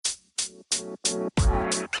Up, everybody?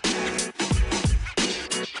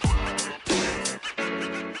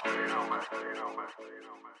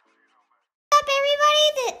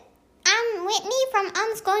 I'm Whitney from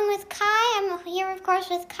Unschooling with Kai. I'm here, of course,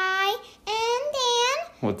 with Kai and Dan.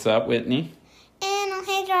 What's up, Whitney? And I'll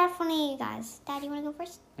hand it off to one of you guys. Dad, you want to go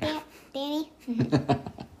first? Danny?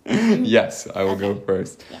 Yes, I will go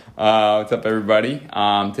first. What's up, everybody?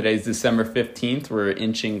 Today's December 15th. We're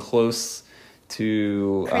inching close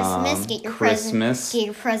to Christmas. Get your Christmas. Get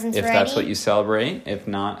your presents if ready. that's what you celebrate. If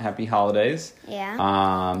not, happy holidays.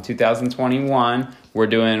 Yeah. 2021. We're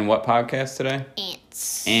doing what podcast today?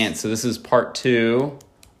 Ants. So this is part 2.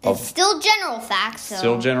 It's still general facts. So,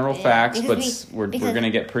 Still general facts, but we're because going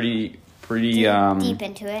to get pretty deep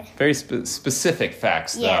into it. Very specific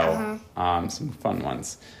facts, though. Yeah, Some fun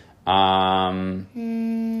ones.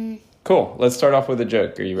 Cool. Let's start off with a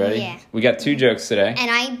joke. Are you ready? Yeah. We got 2 jokes today. And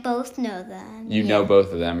I both know them. You know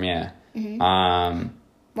both of them, yeah. Mm-hmm.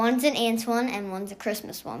 One's an ants one and one's a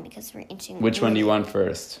Christmas one because we're inching. Which one do you want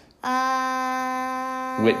first?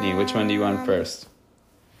 Whitney, which one do you want first?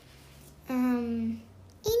 Eeny,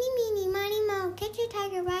 meeny, miny, mo. Catch your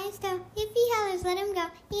tiger by his toe. If he hollers, let him go.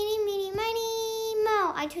 Eeny, meeny, miny,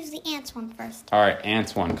 mo. I choose the ants one first. All right,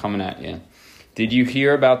 ants one coming at you. Did you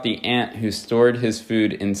hear about the ant who stored his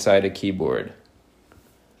food inside a keyboard?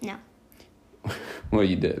 No. Well,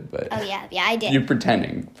 you did, but... Oh, yeah, I did. You're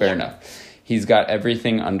pretending. Fair enough. He's got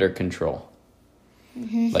everything under control.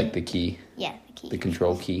 Mm-hmm. Like the key. Yeah, the key. The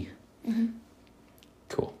control key. Mm-hmm.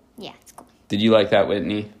 Cool. Yeah, it's cool. Did you like that,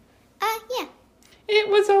 Whitney? Yeah. It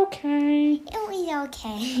was okay. It was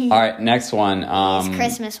okay. All right, next one. This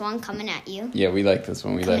Christmas one coming at you. Yeah, we like this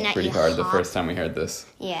one. We Coming laughed at pretty you hard the hot. first time we heard this.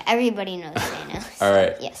 Yeah, everybody knows Santa. All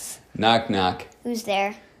right. Yes. Knock, knock. Who's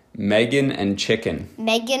there? Megan and Chicken.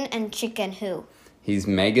 Megan and Chicken who? He's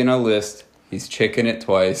Megan a list. He's chicken it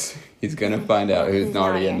twice. He's going to find out who's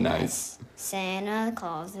naughty and nice. Santa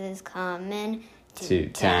Claus is coming To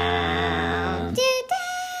town. To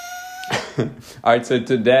town. All right, so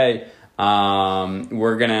today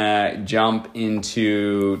we're going to jump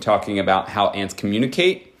into talking about how ants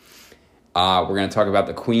communicate. We're going to talk about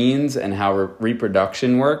the queens and how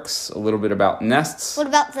reproduction works, a little bit about nests. What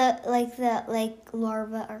about the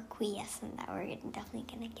larva or quiescent that we're definitely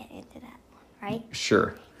going to get into that one, right?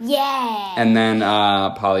 Sure. Yeah. And then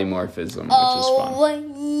polymorphism, which is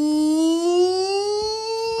fun.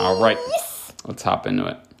 All right, let's hop into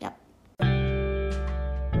it. Yep.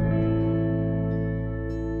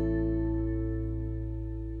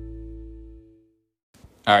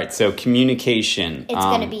 All right, so communication. It's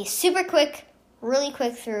going to be super quick, really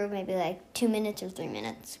quick through maybe like 2 minutes or 3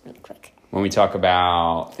 minutes, really quick. When we talk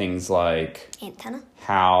about things like Antenna?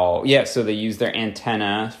 so they use their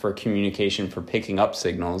antenna for communication for picking up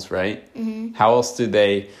signals, right? Mm-hmm. How else do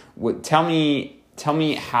they, tell me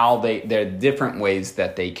how there are different ways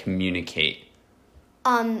that they communicate.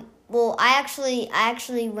 Well, I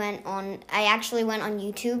actually went on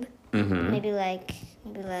YouTube, maybe like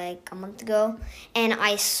a month ago, and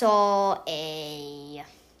I saw a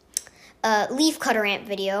leaf cutter ant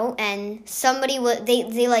video, and somebody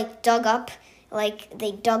they dug up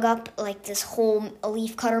this whole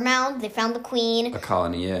leaf cutter mound. They found the queen. A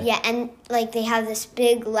colony, yeah. Yeah, and they have this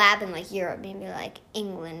big lab in Europe, maybe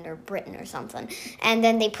England or Britain or something. And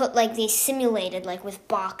then they simulated with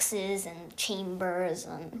boxes and chambers,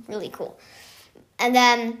 and really cool. And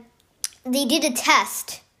then they did a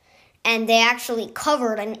test, and they actually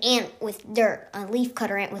covered an ant with dirt, a leaf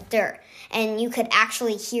cutter ant with dirt, and you could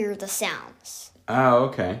actually hear the sounds. Oh,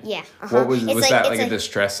 okay. Yeah. What was that a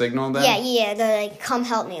distress signal then? Yeah. They're come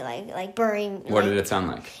help me, burying. What did it sound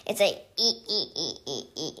like? It's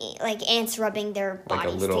like ants rubbing their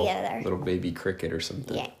bodies together. Little baby cricket or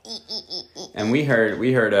something. Yeah. And we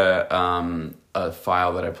heard a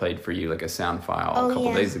file that I played for you, like a sound file, a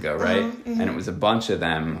couple days ago, right? And it was a bunch of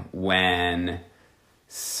them when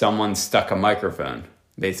someone stuck a microphone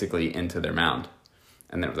basically into their mound.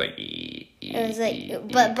 And then it was like, it was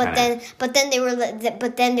but then they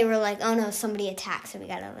were like, oh no, somebody attacked, so we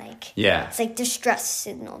gotta yeah. It's like distress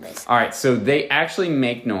signal, basically. All right, so they actually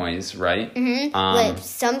make noise, right? Mm-hmm.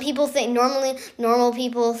 Some people think normal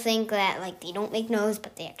people think that they don't make noise,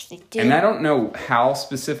 but they actually do. And I don't know how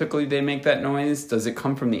specifically they make that noise. Does it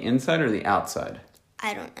come from the inside or the outside?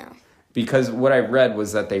 I don't know. Because what I read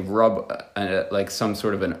was that they rub some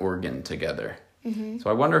sort of an organ together. Mm-hmm. So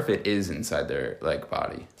I wonder if it is inside their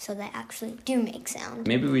body. So they actually do make sound.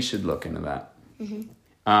 Maybe we should look into that.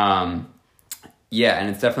 Mm-hmm. Yeah, and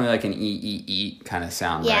it's definitely like an e kind of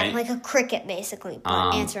sound, right? Yeah, like a cricket basically,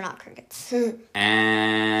 but ants are not crickets.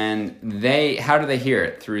 And how do they hear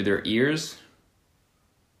it? Through their ears?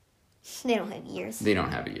 They don't have ears. They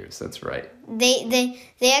don't have ears. That's right.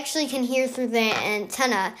 They actually can hear through the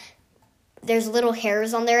antenna. There's little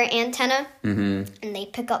hairs on their antenna, and they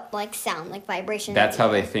pick up like sound, like vibration. That's how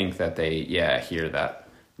they think that they hear that.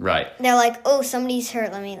 Right. They're like, oh, somebody's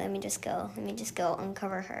hurt. Let me just go. Let me just go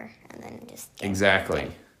uncover her, and then just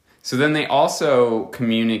exactly. So then they also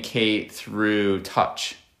communicate through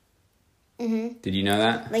touch. Mm-hmm. Did you know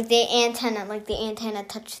that? Like the antenna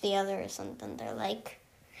touch the other or something. They're like,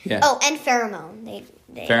 yeah. Oh, and pheromone.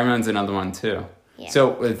 They Pheromone's another one too. Yeah. So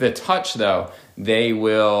with the touch though, they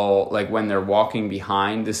will, like when they're walking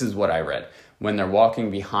behind, this is what I read. When they're walking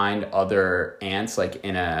behind other ants, like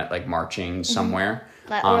in a, like marching somewhere.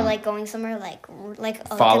 Or like going somewhere, like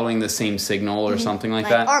following the same signal or something like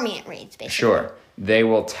that. Army ant raids, basically. Sure. They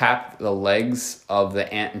will tap the legs of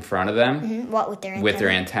the ant in front of them. What, with their antenna? With their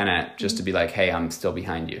antenna, just to be like, hey, I'm still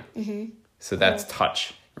behind you. So that's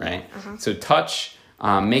touch, right? Yeah, So touch,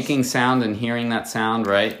 making sound and hearing that sound,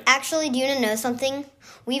 right? Actually, do you want to know something?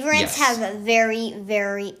 Weaver ants Yes. have a very,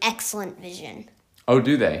 very excellent vision. Oh,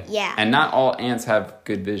 do they? Yeah. And not all ants have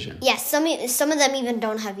good vision. Yeah, some of them even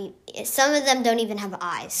don't have. Some of them don't even have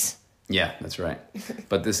eyes. Yeah, that's right.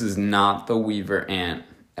 But this is not the Weaver ant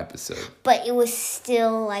episode. But it was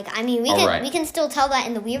still like, I mean, we can still tell that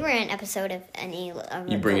in the Weaver ant episode if any.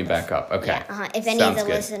 You bring it back up, okay? Yeah, if any Sounds of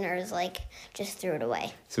the good. listeners like just threw it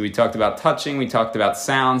away. So we talked about touching. We talked about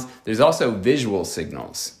sounds. There's also visual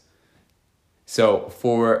signals. So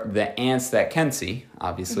for the ants that can see,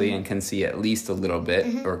 obviously, and can see at least a little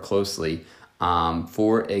bit or closely,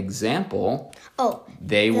 for example,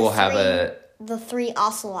 they will have the three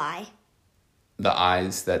ocelli. The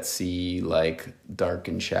eyes that see like dark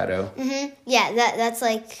and shadow. Yeah,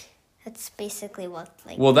 that's basically what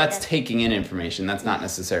like. Well, that's taking in information. That's not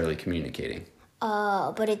necessarily communicating.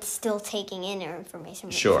 But it's still taking in our information.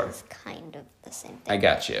 Which Sure. is kind of the same thing. I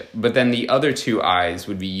got you. But then the other two eyes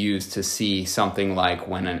would be used to see something like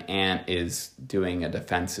when an ant is doing a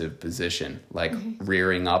defensive position, like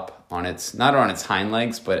rearing up on its, not on its hind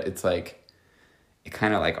legs, but it's like, it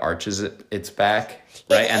kind of like arches its back,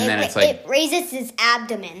 right? It raises its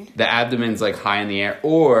abdomen. The abdomen's like high in the air,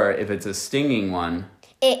 or if it's a stinging one,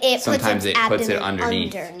 sometimes it puts it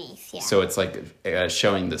underneath. Yeah. So it's like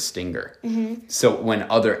showing the stinger. So when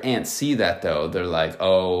other ants see that, though, they're like,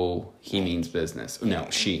 "Oh, he means business." No,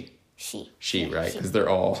 she, right? Because they're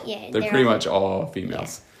pretty much all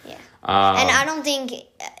females. Yeah. And I don't think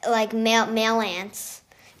like male ants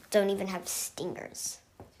don't even have stingers.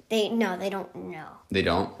 They don't. No. They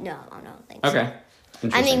don't? No, I don't think so. Okay.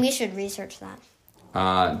 I mean, we should research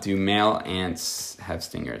that. Do male ants have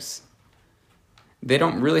stingers? They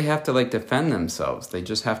don't really have to like defend themselves. They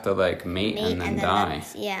just have to like mate and then die.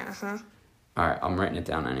 Yeah, All right, I'm writing it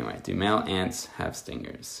down anyway. Do male ants have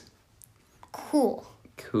stingers? Cool.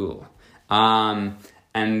 And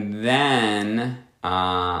then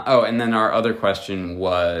our other question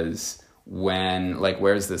was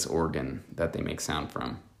where's this organ that they make sound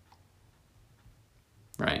from?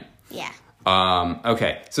 Right? Yeah.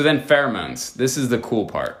 Okay, so then pheromones. This is the cool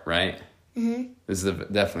part, right? This is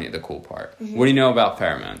definitely the cool part. What do you know about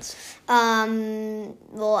pheromones?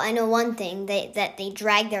 Well, I know one thing. That they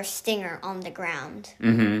drag their stinger on the ground.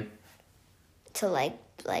 To like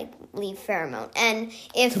leave pheromone, and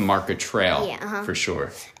if to mark a trail, for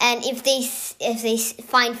sure. And if they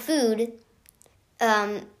find food,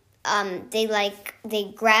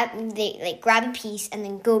 they grab a piece and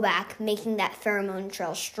then go back, making that pheromone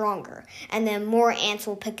trail stronger, and then more ants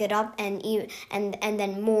will pick it up, and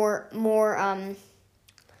then more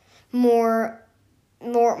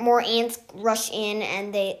ants rush in,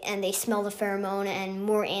 and they smell the pheromone, and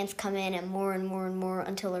more ants come in, and more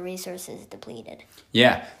until the resource is depleted.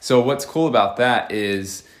 Yeah. So what's cool about that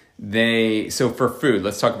is for food,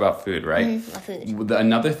 let's talk about food, right? Food.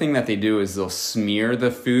 Another thing that they do is they'll smear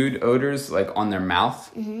the food odors like on their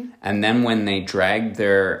mouth, and then when they drag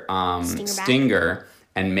their stinger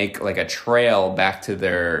and make like a trail back to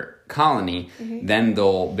their colony, then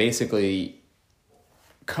they'll basically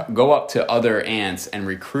go up to other ants and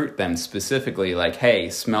recruit them specifically, like, hey,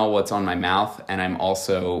 smell what's on my mouth, and I'm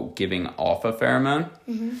also giving off a pheromone.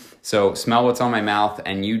 So smell what's on my mouth,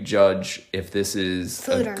 and you judge if this is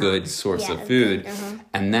food a good source of food,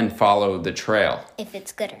 and then follow the trail. If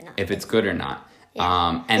it's good or not.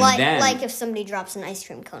 Yeah. And like if somebody drops an ice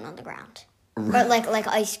cream cone on the ground. Or like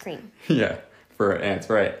ice cream. Yeah, for ants,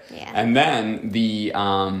 right. Yeah. And then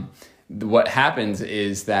what happens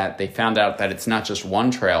is that they found out that it's not just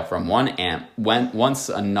one trail from one ant. Once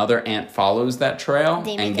another ant follows that trail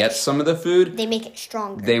and gets some of the food, they make it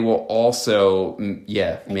stronger. They will also,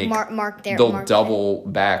 mark their. They'll double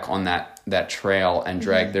back on that that trail and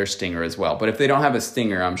drag their stinger as well. But if they don't have a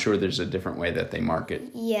stinger, I'm sure there's a different way that they mark it.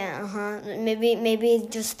 Yeah, maybe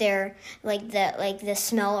just their the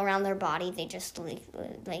smell around their body. They just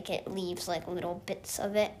like it leaves like little bits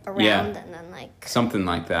of it around, and then like something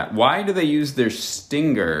like that. Why do they use their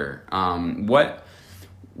stinger?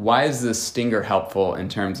 Why is the stinger helpful in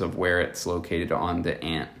terms of where it's located on the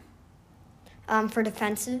ant? For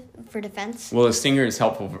defense. Well, the stinger is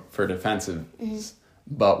helpful for defensive,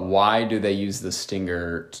 but why do they use the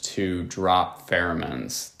stinger to drop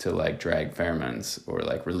pheromones, to like drag pheromones or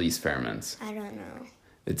like release pheromones? I don't know.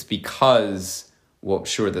 It's because, well,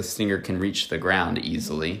 sure, the stinger can reach the ground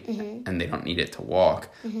easily, and they don't need it to walk,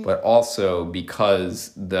 but also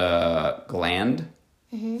because the gland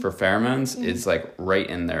for pheromones is like right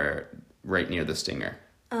near the stinger.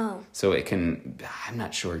 Oh. So it can, I'm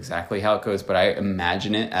not sure exactly how it goes, but I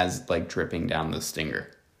imagine it as like dripping down the stinger.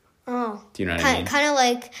 Oh. Do you know what I mean? Kind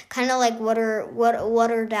of like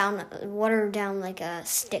water down like a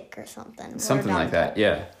stick or something. Something like that,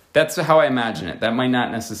 yeah. That's how I imagine it. That might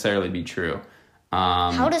not necessarily be true.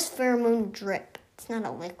 How does pheromone drip? It's not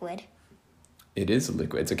a liquid. It is a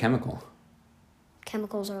liquid. It's a chemical.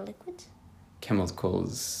 Chemicals are liquids?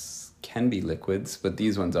 Chemicals can be liquids, but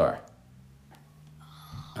these ones are.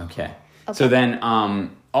 Okay. So then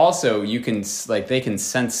also you can, like, they can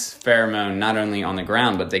sense pheromone not only on the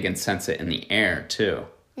ground, but they can sense it in the air too.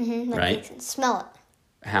 Like right? They can smell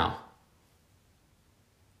it. How?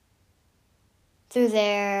 Through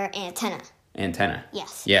their antenna.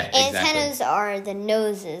 Yes. Yeah, exactly. Antennas are the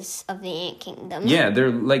noses of the ant kingdom. Yeah,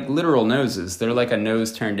 they're like literal noses. They're like a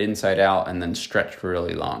nose turned inside out and then stretched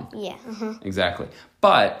really long. Yeah. Exactly.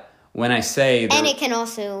 But when I say... And it can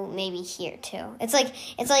also maybe hear, too. It's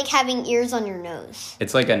like having ears on your nose.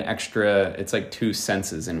 It's like an extra... It's like two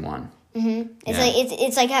senses in one.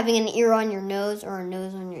 It's like having an ear on your nose or a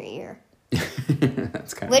nose on your ear.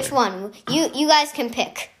 That's kind of Which one? You guys can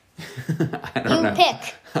pick. I don't know.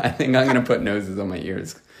 Pick. I think I'm going to put noses on my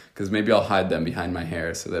ears. Because maybe I'll hide them behind my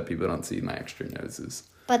hair so that people don't see my extra noses.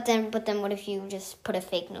 But then what if you just put a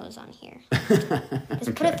fake nose on here?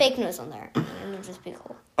 Just put a fake nose on there, and it'll just be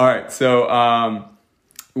cool. All right, so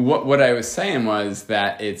what I was saying was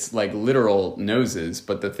that it's like literal noses,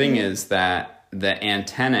 but the thing is that the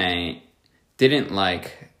antennae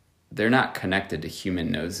they're not connected to human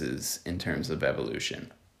noses in terms of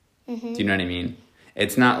evolution. Do you know what I mean?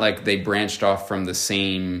 It's not like they branched off from the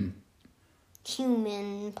same...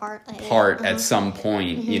 human part at some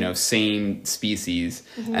point, same species,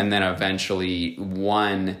 and then eventually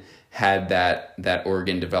one had that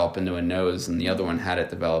organ develop into a nose and the other one had it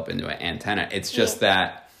develop into an antenna. It's just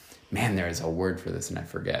that, man, there is a word for this and I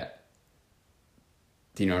forget.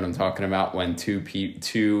 Do you know what I'm talking about? When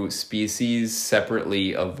two species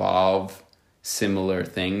separately evolve similar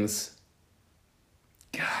things.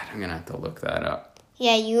 God, I'm gonna have to look that up.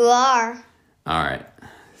 Yeah, you are. All right.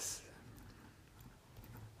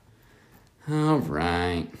 All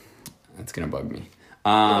right. That's going to bug me.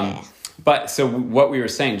 But so what we were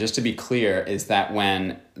saying, just to be clear, is that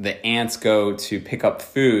when the ants go to pick up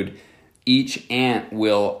food, each ant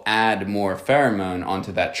will add more pheromone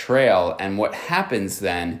onto that trail. And what happens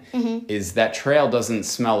then is that trail doesn't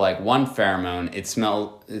smell like one pheromone. It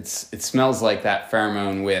smells like that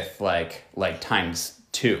pheromone with like times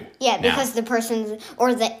two. Yeah, because the person's,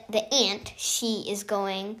 or the ant, she is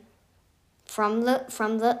going from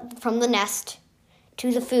the nest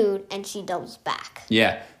to the food, and she doubles back.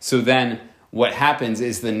 Yeah. So then what happens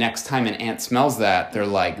is the next time an ant smells that, they're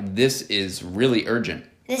like, this is really urgent.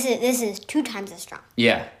 This is 2 times as strong.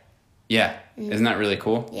 Yeah. Yeah. Isn't that really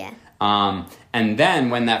cool? Yeah. And then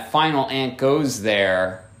when that final ant goes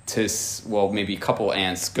there maybe a couple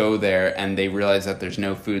ants go there and they realize that there's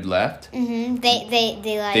no food left.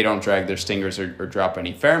 They don't drag their stingers or drop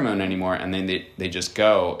any pheromone anymore, and then they just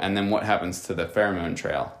go. And then what happens to the pheromone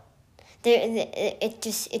trail? It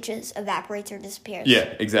just evaporates or disappears.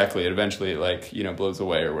 Yeah, exactly. It eventually blows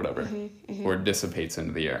away or whatever, or dissipates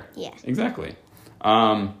into the air. Yeah, exactly.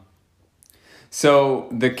 So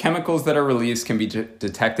the chemicals that are released can be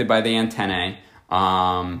detected by the antennae.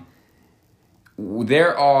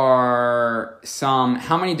 There are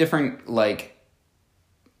how many different, the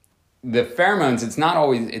pheromones, it's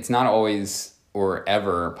not always or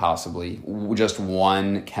ever possibly just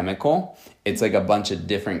one chemical. It's like a bunch of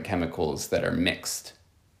different chemicals that are mixed.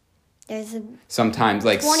 There's sometimes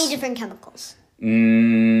 20 different chemicals.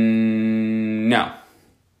 No.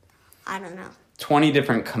 I don't know. 20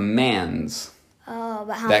 different commands. Oh,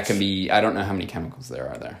 but how that much? can be, I don't know how many chemicals there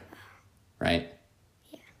are there. Right?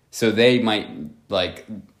 Yeah. So they might, I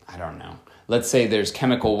don't know. let's say there's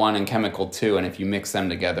chemical 1 and chemical 2, and if you mix them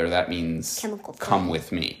together, that means chemical 3. Come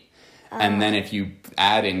with me. And then if you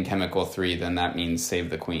add in chemical 3, then that means save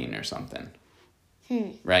the queen or something.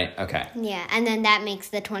 Right? Okay. Yeah, and then that makes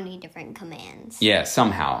the 20 different commands. Yeah,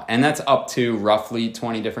 somehow. And that's up to roughly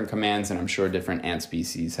 20 different commands, and I'm sure different ant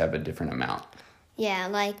species have a different amount. Yeah,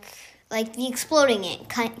 like the exploding ant,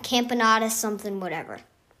 Camponotus something whatever.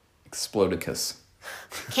 Explodicus.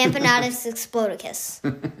 Camponotus explodicus.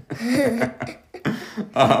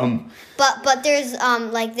 But there's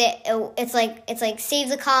it's like save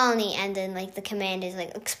the colony, and then like the command is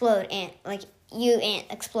like explode ant, like you ant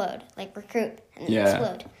explode, like recruit and then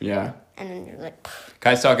explode. Yeah. And then you're like.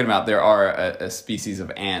 Kai's talking about there are a species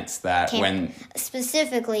of ants that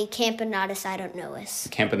specifically Camponotus I don't know is.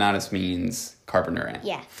 Camponotus means carpenter ant.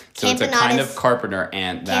 Yeah. So it's a kind of carpenter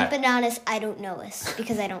ant that Camponotus I don't know is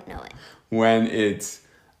because I don't know it. When it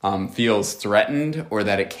feels threatened or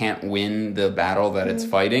that it can't win the battle that it's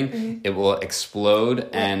fighting, it will explode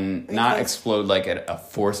and not explode like a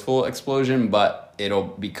forceful explosion, but it'll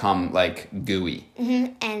become like gooey.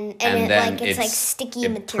 And then it's like sticky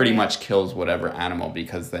material. It pretty much kills whatever animal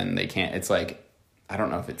because then they can't. It's like, I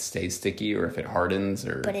don't know if it stays sticky or if it hardens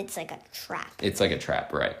or. But it's like a trap. It's like a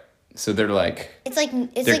trap, right? So they're like.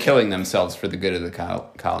 They're like, killing themselves for the good of the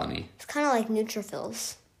colony. It's kind of like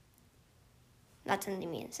neutrophils. That's in the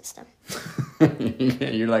immune system.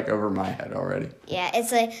 You're like over my head already. Yeah,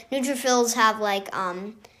 it's like neutrophils have like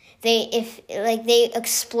they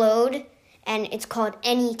explode and it's called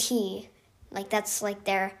NET. Like that's like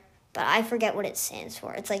their, but I forget what it stands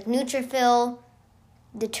for. It's like neutrophil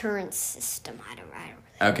deterrence system. I don't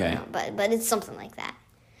really know, but it's something like that.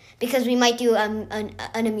 Because we might do an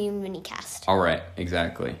immune mini cast. All right,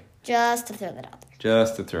 exactly. Just to throw that out there.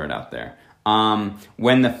 Just to throw it out there.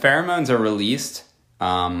 When the pheromones are released,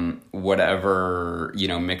 whatever,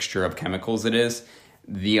 mixture of chemicals it is,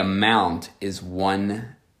 the amount is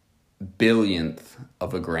 1/10000000th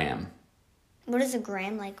of a gram. What is a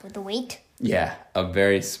gram, like with the weight? Yeah, a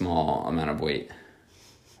very small amount of weight.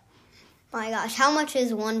 My gosh, how much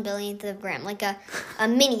is 1/10000000th of a gram? Like a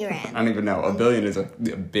mini gram. I don't even know. A billion is a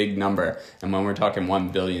big number. And when we're talking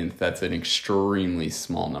 1/10000000th, that's an extremely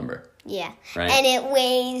small number. Yeah. Right? And it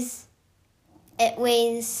weighs,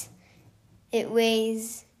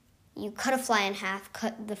 you cut a fly in half,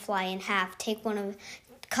 cut the fly in half, cut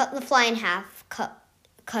the fly in half, cut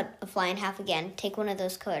a fly in half again, take one of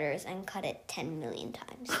those cutters and cut it 10 million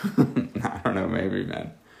times. I don't know, maybe,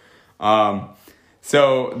 man.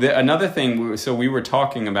 So another thing, we were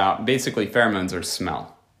talking about, basically pheromones are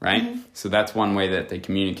smell, right? Mm-hmm. So that's one way that they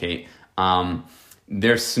communicate.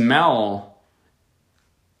 Their smell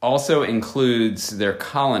also includes their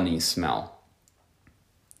colony smell.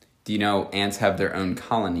 Do you know ants have their own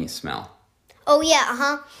colony smell? Oh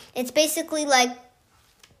yeah, It's basically like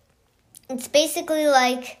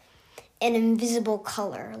an invisible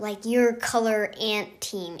color. Like your color ant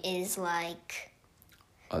team is like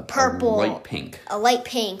purple, a light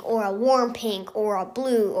pink, or a warm pink, or a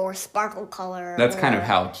blue, or sparkle color. That's kind of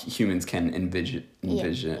how humans can visualize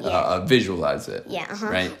it. Yeah,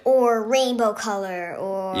 right. Or rainbow color,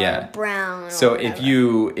 or brown. So or if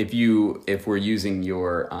we're using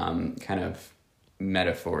your kind of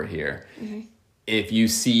metaphor here. Mm-hmm. If you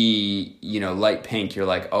see, light pink, you're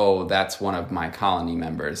like, oh, that's one of my colony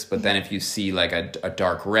members. But then if you see like a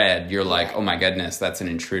dark red, you're like, oh my goodness, that's an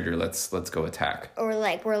intruder. Let's go attack. Or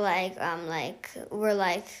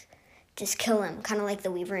we're just kill him, kind of like the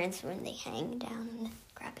weaver ants when they hang down and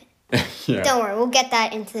grab it. Yeah. Don't worry, we'll get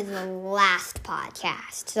that into the last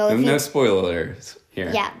podcast. So no spoilers here.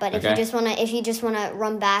 Yeah, but if you just wanna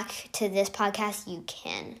run back to this podcast, you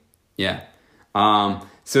can. Yeah.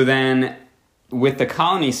 So then. With the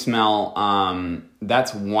colony smell,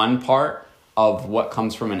 that's one part of what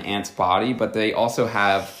comes from an ant's body, but they also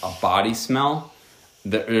have a body smell.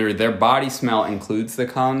 Their body smell includes the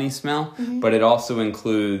colony smell, but it also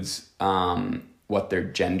includes what their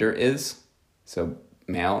gender is, so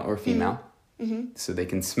male or female. Mm-hmm. So they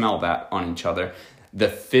can smell that on each other. The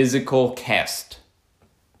physical caste.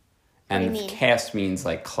 And caste means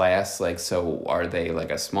like class, like so are they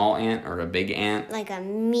like a small ant or a big ant? Like a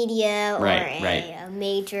media or a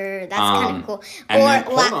major. That's kind of cool. Or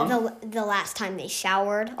the last time they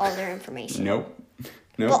showered, all their information. Nope.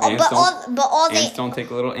 Ants don't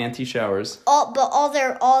take little anti showers. All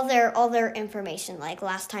their information, like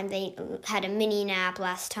last time they had a mini nap,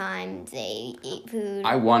 last time they ate food.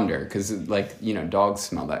 I wonder because dogs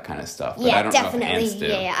smell that kind of stuff, but I don't know if ants do.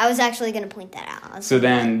 Yeah, I was actually going to point that out. So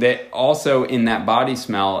then, also in that body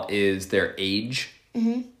smell is their age.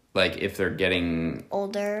 Mm-hmm. like if they're getting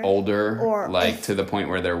older, or like to the point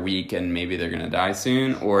where they're weak and maybe they're gonna die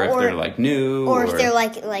soon, or if they're like new, or if they're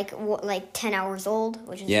like 10 hours old,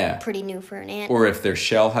 which is pretty new for an ant, or if their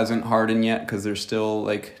shell hasn't hardened yet because they're still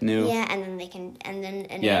like new. Yeah, and then they can, and then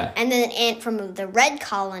an ant from the red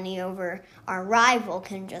colony over our rival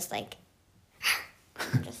can just like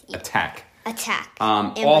just attack.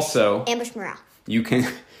 Also, ambush morale. You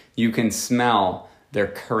can smell their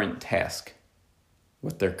current task.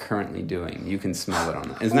 What they're currently doing. You can smell it on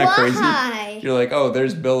them. Isn't that crazy? You're like, oh,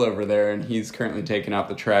 there's Bill over there, and he's currently taking out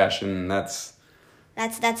the trash, and that's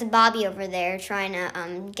Bobby over there trying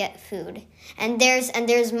to get food, and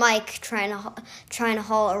there's Mike trying to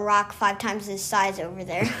haul a rock 5 times his size over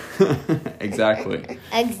there. Exactly.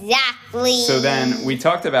 Exactly. So then we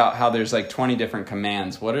talked about how there's like 20 different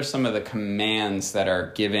commands. What are some of the commands that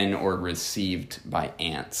are given or received by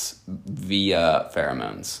ants via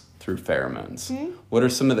pheromones? Through pheromones. Mm-hmm. What are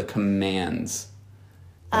some of the commands?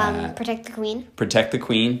 Protect the queen. Protect the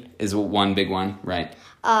queen is one big one, right?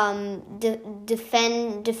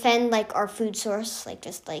 Defend like our food source, like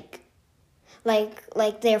just like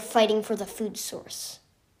they're fighting for the food source.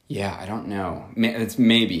 Yeah, I don't know. It's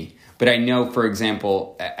maybe, but I know, for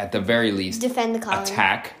example, at the very least, defend the colony.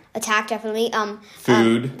 Attack definitely.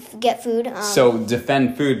 Food. Get food. So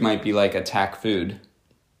defend food might be like attack food.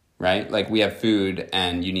 Right? Like we have food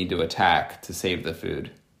and you need to attack to save the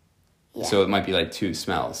food. Yeah. So it might be like 2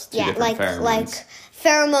 smells, 2 different pheromones. Like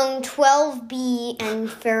pheromone 12B and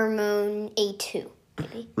pheromone A2,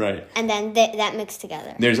 maybe. Right. And then that mixed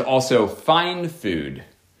together. There's also find food,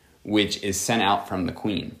 which is sent out from the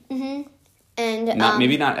queen. Mm-hmm. And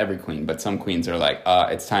maybe not every queen, but some queens are like,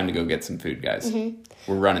 it's time to go get some food, guys. Mm-hmm.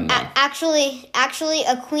 We're running low. Actually,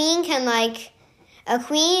 a queen can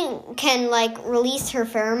release her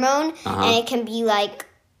pheromone, and it can be like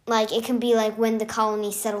when the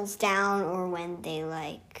colony settles down or when they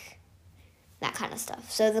like that kind of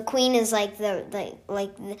stuff. So the queen is like the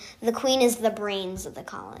queen is the brains of the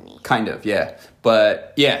colony. Kind of, yeah.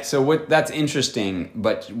 But yeah, so that's interesting,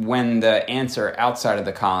 but when the ants are outside of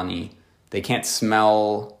the colony, they can't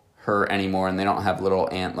smell her anymore, and they don't have little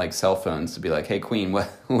ant like cell phones to be like, hey queen, what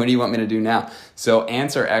do you want me to do now? So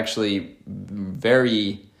ants are actually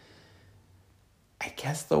very, I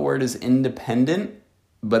guess the word is independent,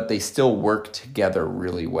 but they still work together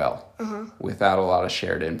really well without a lot of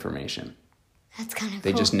shared information. That's kind of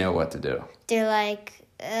They cool. just know what to do. They're like,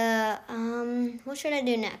 what should I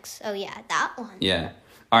do next? Oh yeah, that one. Yeah.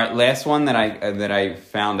 All right, last one that I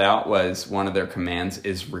found out was one of their commands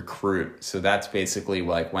is recruit. So that's basically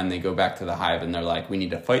like when they go back to the hive and they're like, we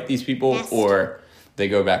need to fight these people, or they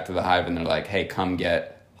go back to the hive and they're like, hey, come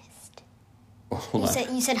get.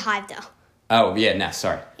 You said hive though. Oh yeah, nest.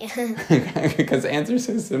 Sorry. Because ants are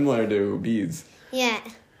so similar to bees. Yeah.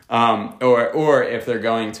 Or if they're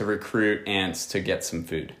going to recruit ants to get some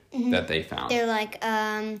food that they found. They're like,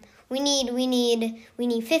 we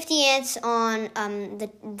need 50 ants on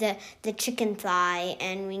the chicken thigh,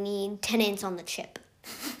 and we need 10 ants on the chip.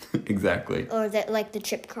 Exactly. Or the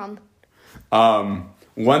chip crumb.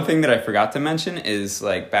 One thing that I forgot to mention is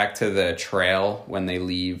like back to the trail when they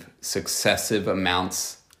leave successive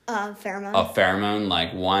amounts of pheromone,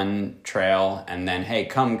 like one trail, and then hey,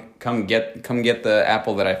 come get the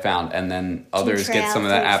apple that I found, and then others get some of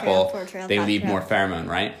that apple. They leave more pheromone,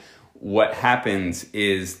 right? What happens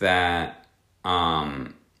is that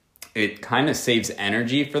it kind of saves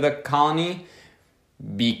energy for the colony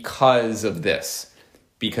because of this.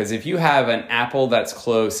 Because if you have an apple that's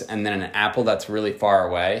close and then an apple that's really far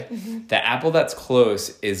away, the apple that's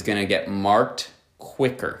close is going to get marked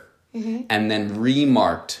quicker and then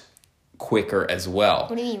remarked quicker as well.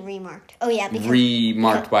 What do you mean remarked? Oh, yeah.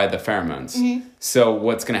 Remarked by the pheromones. So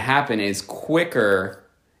what's going to happen is quicker,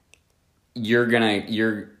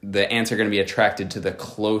 the ants are going to be attracted to the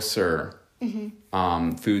closer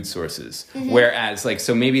food sources. Whereas,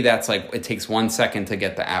 so maybe that's it takes 1 second to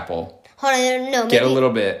get the apple. Hold on, no. Get a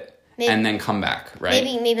little bit, and then come back, right?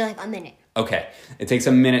 Maybe like a minute. Okay. It takes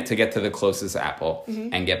a minute to get to the closest apple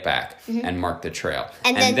and get back and mark the trail.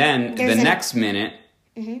 And then the next minute,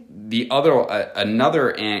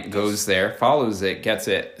 another ant goes there, follows it, gets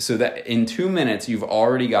it. So that in 2 minutes, you've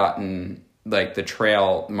already gotten the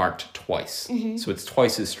trail marked twice. So it's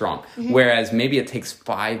twice as strong. Whereas maybe it takes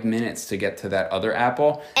 5 minutes to get to that other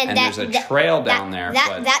apple, and there's a trail down there.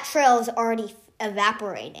 That trail is already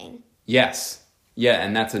evaporating. Yes. Yeah,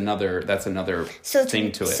 and that's another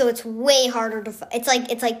thing to it. So it's way harder to find.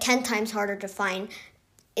 It's like 10 times harder to find.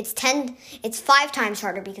 It's 5 times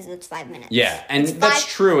harder because it's 5 minutes. Yeah, and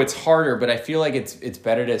that's true. It's harder, but I feel like it's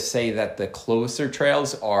better to say that the closer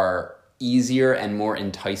trails are easier and more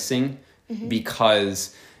enticing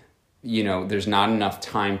because, there's not enough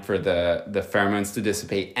time for the pheromones to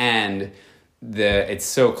dissipate, and it's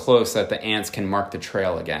so close that the ants can mark the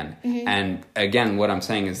trail again. And again, what I'm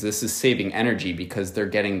saying is this is saving energy because they're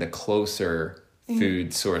getting the closer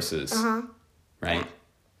food sources, right?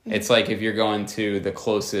 It's like if you're going to the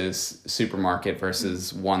closest supermarket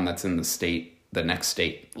versus one that's in the next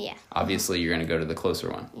state. Yeah. Obviously, you're going to go to the closer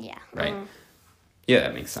one. Yeah. Right? Yeah,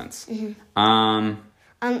 that makes sense.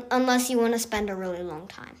 Unless you want to spend a really long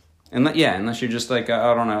time. Unless you're just like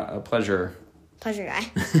out on a pleasure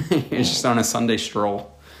guy. You're just on a Sunday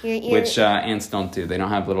stroll, which ants don't do. They don't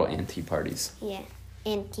have little anti parties. Yeah,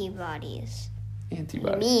 antibodies.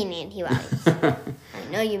 Antibodies. You mean antibodies.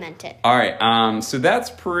 I know you meant it. All right, so that's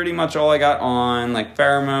pretty much all I got on like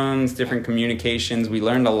pheromones, different communications. I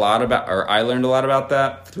learned a lot about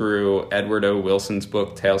that through Edward O. Wilson's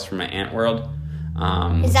book, Tales from an Ant World.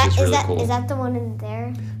 Is that cool. Is that the one in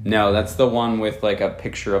there? No, that's the one with like a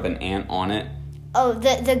picture of an ant on it. Oh,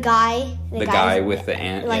 the guy. The guy with the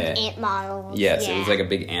ant. Like ant models. Yes, yeah. It was like a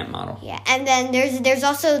big ant model. Yeah, and then there's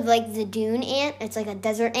also like the dune ant. It's like a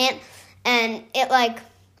desert ant, and it like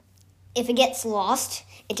if it gets lost,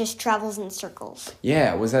 it just travels in circles.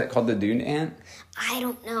 Yeah, was that called the dune ant? I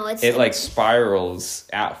don't know. It like spirals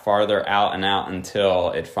out farther out and out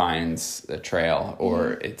until it finds the trail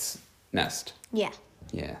or its nest. Yeah.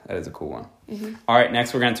 Yeah, that is a cool one. All right,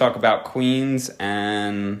 next we're going to talk about queens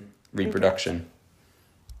and reproduction.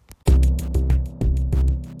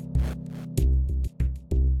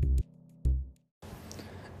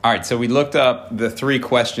 All right, so we looked up the 3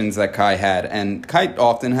 questions that Kai had, and Kai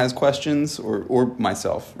often has questions, or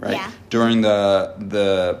myself, right? Yeah. During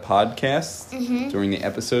the podcasts, during the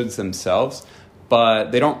episodes themselves,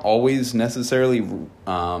 but they don't always necessarily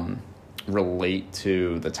relate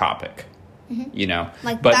to the topic,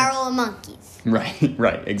 Like Barrel of Monkeys.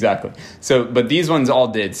 Right, exactly. So, but these ones all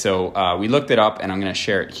did, so we looked it up, and I'm going to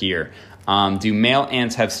share it here. Do male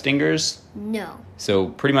ants have stingers? No. So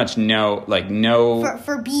pretty much no, like no...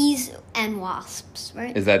 For bees and wasps,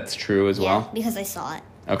 right? Is that true as well? Yeah, because I saw it.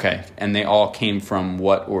 Okay, and they all came from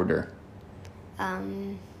what order?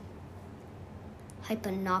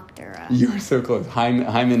 Hymenoptera. You were so close.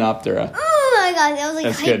 Hymenoptera. Oh my god, that was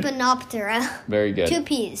like That's good. Hymenoptera. Very good. 2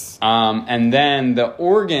 P's. And then the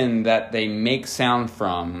organ that they make sound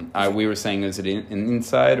from, we were saying, is it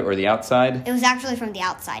inside or the outside? It was actually from the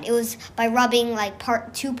outside. It was by rubbing like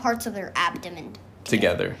 2 parts of their abdomen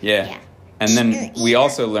together. Yeah. And then we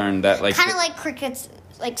also learned that like... kind of like crickets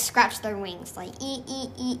like scratch their wings, like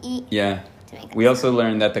e. Yeah. We also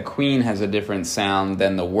learned that the queen has a different sound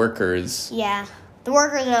than the workers. Yeah. The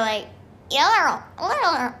workers are like,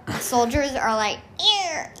 soldiers are like,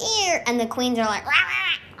 ear, and the queens are like,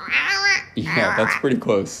 yeah, that's pretty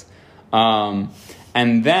close. And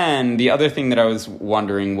then the other thing that I was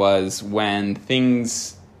wondering was when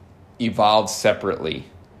things evolve separately.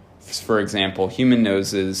 For example, human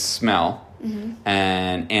noses smell,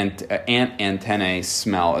 and ant antennae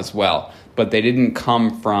smell as well. But they didn't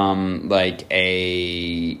come from like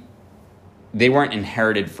they weren't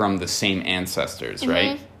inherited from the same ancestors,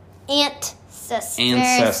 right? Ancestors,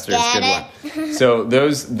 good one. So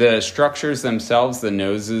the structures themselves, the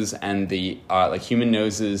noses and the like human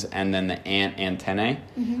noses and then the ant antennae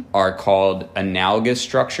are called analogous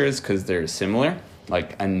structures because they're similar,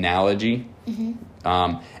 like analogy.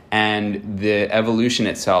 And the evolution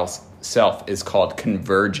itself is called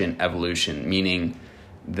convergent evolution, meaning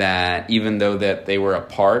that even though that they were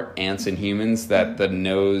apart, ants and humans, that the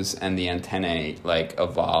nose and the antennae like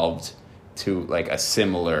evolved to like a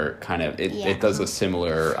similar kind of it does a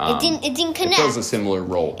similar it didn't connect. It does a similar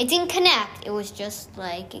role. It didn't connect. It was just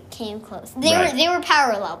like it came close. They were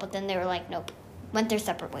parallel, but then they were like nope. Went their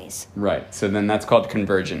separate ways. Right. So then that's called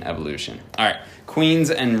convergent evolution. All right.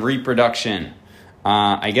 Queens and reproduction.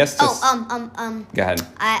 I guess Go ahead.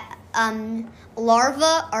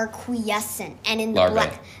 Larvae are quiescent, and in the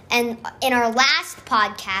in our last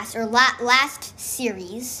podcast or last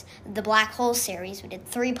series, the black hole series, we did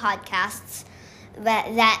 3 podcasts.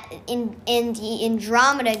 That in the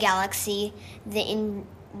Andromeda galaxy, the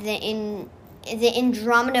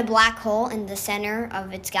Andromeda black hole in the center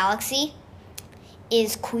of its galaxy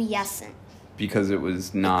is quiescent because it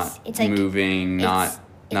was not moving, not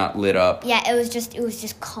lit up. Yeah, it was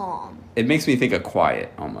just calm. It makes me think of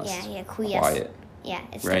quiet almost. Yeah, quiescent. Quiet. Yeah,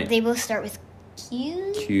 right. They both start with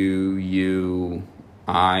Q. Q-U-I-E.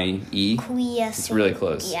 Quiescent. It's really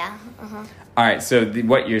close. Yeah. All right, so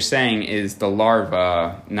what you're saying is the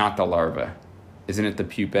larva, not the larva. Isn't it the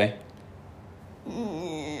pupae?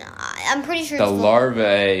 I'm pretty sure the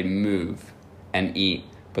larvae move and eat,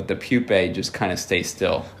 but the pupae just kind of stay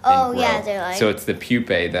still. Oh, yeah, they're like... So it's the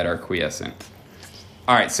pupae that are quiescent.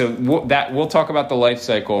 All right, so we'll talk about the life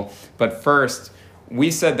cycle, but first, we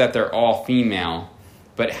said that they're all female,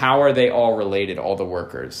 but how are they all related, all the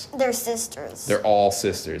workers? They're sisters. They're all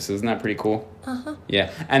sisters. Isn't that pretty cool? Uh-huh. Yeah,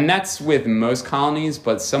 and that's with most colonies,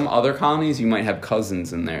 but some other colonies, you might have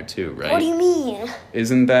cousins in there too, right? What do you mean?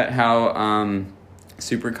 Isn't that how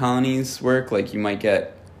super colonies work? Like, you might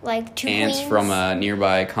get... Like two ants queens from a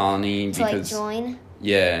nearby colony to because like join.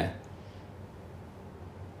 Yeah.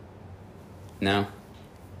 No,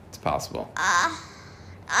 it's possible.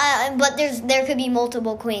 But there could be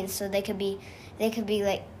multiple queens, so they could be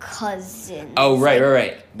like cousins. Oh,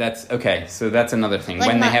 right. That's okay. So that's another thing. Like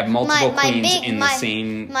when they have multiple queens in the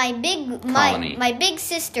same colony. My big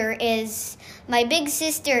sister is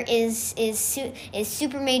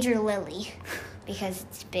Super Major Lily. Because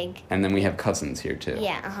it's big. And then we have cousins here, too.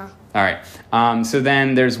 Yeah, uh-huh. All right. So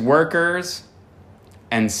then there's workers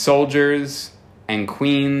and soldiers and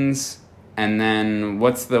queens. And then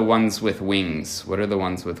what's the ones with wings? What are the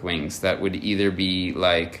ones with wings? That would either be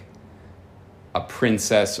like a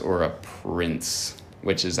princess or a prince,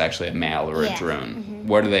 which is actually a male or a drone. Mm-hmm.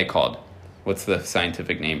 What are they called? What's the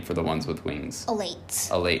scientific name for the ones with wings? Alates.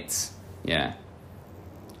 Alates. Yeah.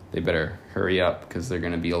 They better hurry up because they're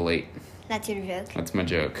going to be late. That's your joke? That's my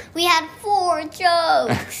joke. We had 4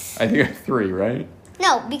 jokes. I think I have 3, right?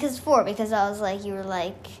 No, because 4. Because I was like, you were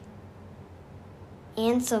like,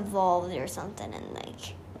 ants evolved or something, and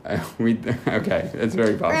like. Okay, it's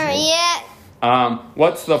very possible. Yeah.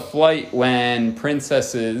 What's the flight when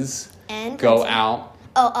princesses go out?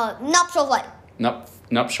 Nuptial flight.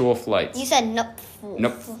 Nuptial flights. You said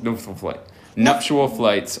nuptial flight. Nuptial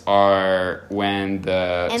flights are when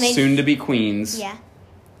the soon-to-be queens. Yeah.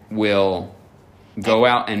 Will go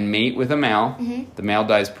out and mate with a male. Mm-hmm. The male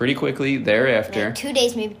dies pretty quickly thereafter. Like 2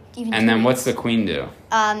 days, maybe even 2 And then weeks. what's the queen do?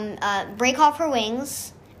 Break off her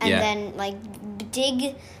wings and then like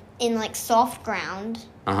dig in like soft ground.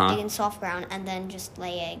 Dig in soft ground and then just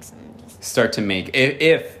lay eggs and just start to make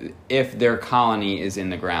if their colony is in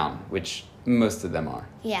the ground, which most of them are.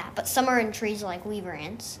 Yeah, but some are in trees like weaver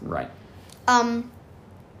ants. Right.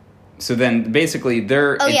 So then, basically,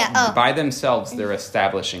 by themselves, they're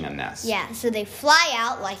establishing a nest. Yeah, so they fly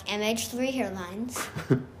out like MH3 hairlines.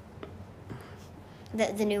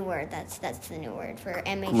 the new word, that's the new word for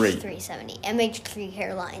MH370. MH3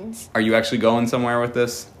 hairlines. Are you actually going somewhere with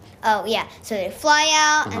this? Oh, yeah. So they fly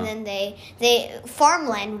out, and then they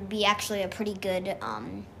farmland would be actually a pretty good,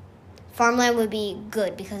 farmland would be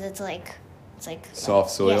good because it's like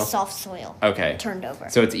soft soil? Yeah, soft soil. Okay. Turned over.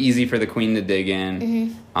 So it's easy for the queen to dig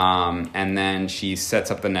in. And then she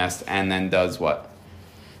sets up the nest and then does what?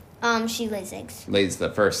 She lays eggs. Lays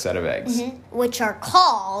the first set of eggs. Which are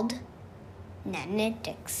called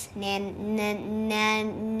nanitics.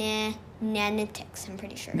 Nanitics, I'm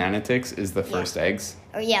pretty sure. Nanitics is the first eggs?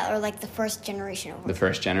 Or like the first generation. The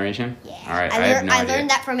first generation? Yeah. All right, I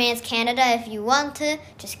learned that from Ants Canada. If you want to,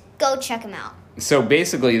 just go check them out. So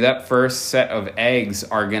basically, that first set of eggs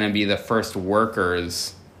are going to be the first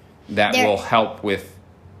workers that will help with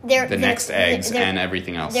the next eggs and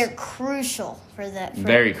everything else. They're crucial for the.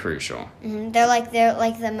 Very crucial. Mm-hmm. They're like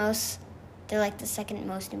the most. They're like the second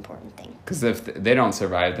most important thing. Because if they don't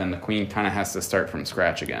survive, then the queen kind of has to start from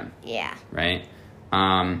scratch again. Yeah. Right.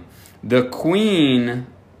 The queen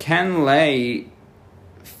can lay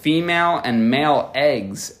female and male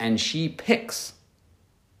eggs, and she picks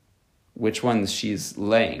which ones she's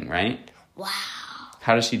laying, right? Wow.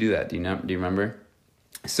 How does she do that? Do you remember?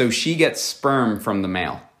 So she gets sperm from the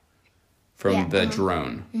male, from the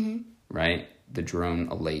drone, right? The drone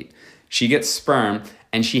alate. She gets sperm,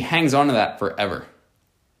 and she hangs on to that forever.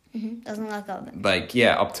 Doesn't let go of it. Like,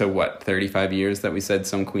 up to what, 35 years that we said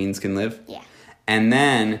some queens can live? Yeah. And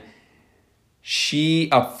then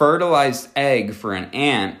a fertilized egg for an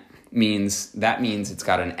ant means it's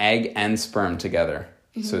got an egg and sperm together.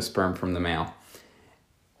 So sperm from the male.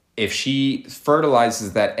 If she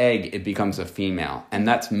fertilizes that egg, it becomes a female. And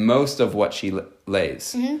that's most of what she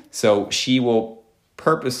lays. So she will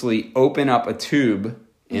purposely open up a tube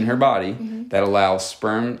in her body that allows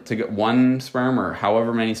one sperm or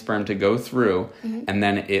however many sperm to go through, and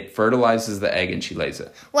then it fertilizes the egg and she lays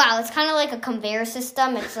it. Wow, it's kind of like a conveyor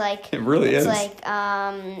system. It's like... It really is. It's like,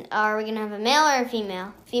 are we going to have a male or a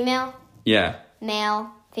female? Female? Yeah.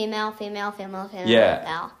 Male, female, female, female, female, yeah.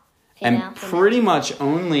 male. And pretty much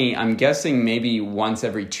only, I'm guessing maybe once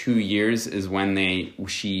every 2 years is when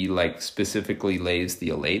she like specifically lays the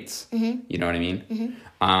alates. You know what I mean?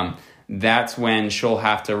 that's when she'll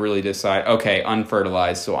have to really decide, okay,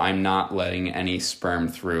 unfertilized, so I'm not letting any sperm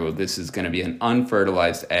through. This is going to be an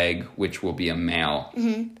unfertilized egg, which will be a male.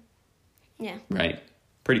 Mm-hmm. Yeah. Right.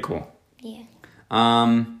 Pretty cool. Yeah.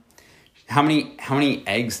 How many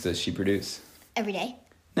eggs does she produce? Every day.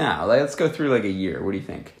 No, let's go through like a year. What do you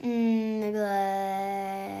think? Maybe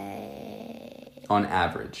on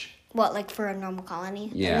average. What, like for a normal colony?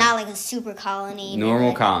 Yeah. Not like a super colony.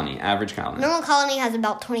 Normal colony, average colony. Normal colony has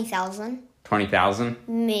about 20,000. 20,000?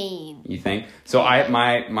 Maybe. You think? So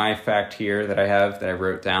my fact here that I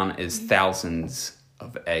wrote down is thousands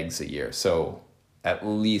of eggs a year. So at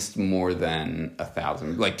least more than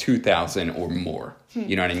 1,000, like 2,000 or more.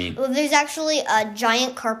 You know what I mean? Well, there's actually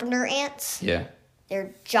giant carpenter ants. Yeah.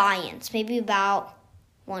 They're giants, maybe about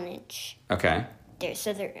 1 inch. Okay.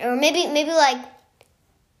 Or maybe like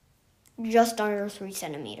just under 3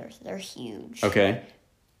 centimeters. They're huge. Okay.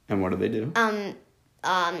 And what do they do?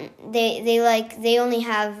 They only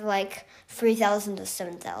have like 3,000 to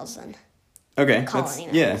 7,000. Okay. Colony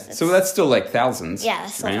members. Yeah. So that's still like thousands. Yeah,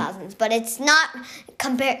 still right? thousands, but it's not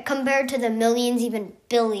compared to the millions, even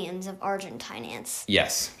billions of Argentine ants.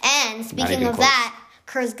 Yes. And speaking of that,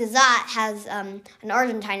 Kurzgesagt has an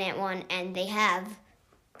Argentine ant one, and they have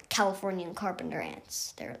Californian carpenter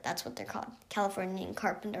ants. That's what they're called, Californian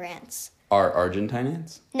carpenter ants. Are Argentine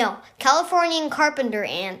ants? No, Californian carpenter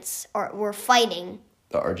ants were fighting.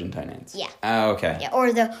 The Argentine ants. Yeah. Oh, okay. Yeah,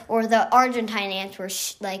 or the Argentine ants were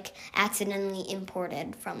accidentally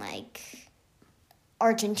imported from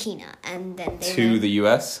Argentina, and then to the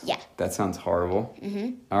U.S. Yeah. That sounds horrible.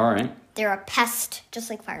 Mm-hmm. All right. They're a pest, just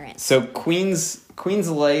like fire ants. So queens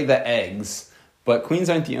lay the eggs, but queens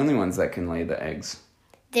aren't the only ones that can lay the eggs.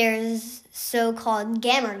 There's so-called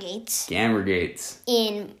gamergates. Gamergates.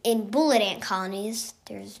 In bullet ant colonies,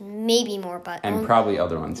 there's maybe more, but probably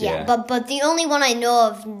other ones. Yeah. But the only one I know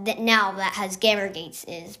of that has gamergates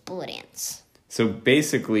is bullet ants. So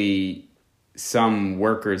basically, some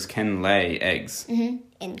workers can lay eggs. Mm-hmm.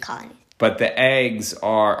 In colonies. But the eggs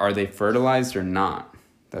are they fertilized or not?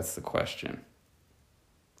 That's the question.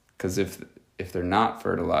 Because if they're not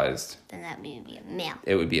fertilized, then that would be a male.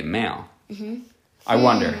 It would be a male. Mm-hmm. I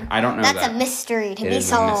wonder. I don't know. That's a mystery to be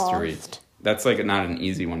solved. It is a mystery. That's not an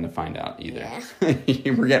easy one to find out either.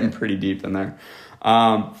 Yeah. We're getting pretty deep in there.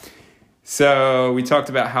 So we talked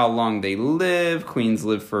about how long they live. Queens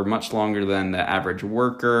live for much longer than the average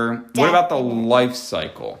worker. What about the life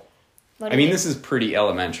cycle? This is pretty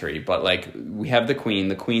elementary, but we have the queen.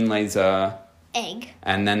 The queen lays a egg.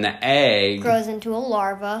 And then the egg grows into a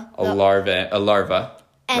larva. A larva.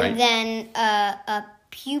 And right? then a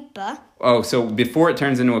pupa. Oh, so before it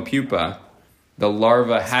turns into a pupa, the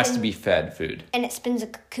larva has to be fed food. And it spins a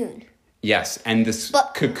cocoon. Yes, and this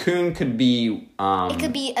cocoon could be... it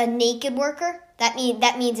could be a naked worker. That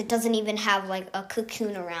means it doesn't even have a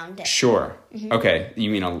cocoon around it. Sure. Mm-hmm. Okay,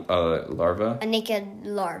 you mean a larva? A naked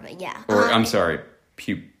larva, yeah. Or, I'm sorry,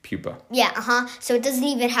 pupa. Yeah, So it doesn't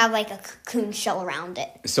even have a cocoon shell around it.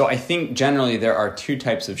 So I think generally there are two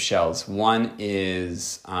types of shells. One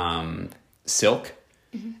is silk,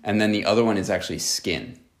 mm-hmm. and then the other one is actually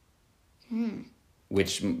skin.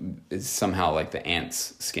 Which is somehow like the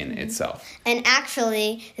ant's skin itself. And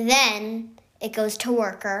actually, then it goes to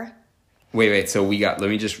worker. Wait. So let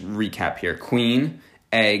me just recap here. Queen,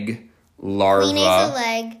 egg, larva. Queen lays a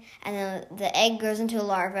leg, and then the egg grows into a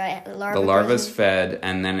larva. The larva's fed,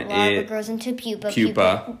 and then larva grows into pupa.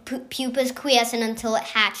 Pupa's quiescent until it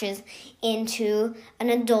hatches into an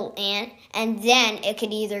adult ant, and then it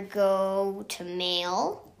could either go to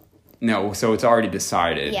male. No, so it's already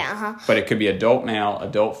decided. Yeah, But it could be adult male,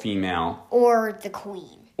 adult female. Or the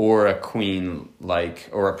queen. Or a queen,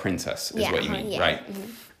 or a princess is what you mean, right?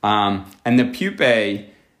 Mm-hmm. And the pupae,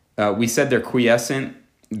 we said they're quiescent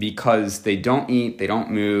because they don't eat, they don't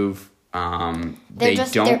move, they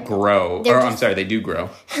don't grow. They do grow.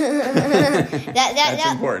 That's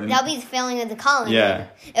important. That'll be the failing of the colony. Yeah.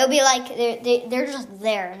 It'll be they're just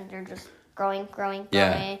there, and they're just growing.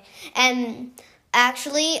 Yeah. And...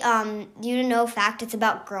 actually, you know fact, it's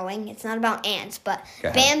about growing. It's not about ants, but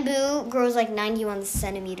bamboo grows 91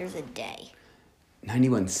 centimeters a day.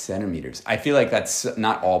 91 centimeters. I feel like that's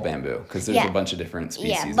not all bamboo, because there's a bunch of different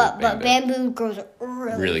species of bamboo. But bamboo grows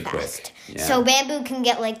really fast. Quick. Yeah. So bamboo can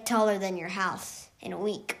get taller than your house in a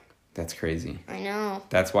week. That's crazy. I know.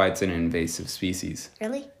 That's why it's an invasive species.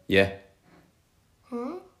 Really? Yeah.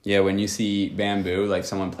 Huh? Yeah, when you see bamboo,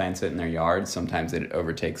 someone plants it in their yard, sometimes it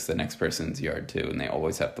overtakes the next person's yard too, and they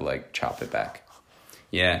always have to chop it back.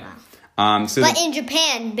 Yeah. Wow. But in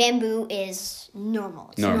Japan, bamboo is normal.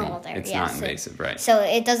 It's normal there. It's not invasive, right? So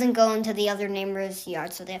it doesn't go into the other neighbor's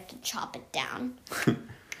yard, so they have to chop it down.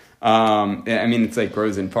 I mean, it's like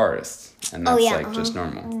grows in forests, and that's just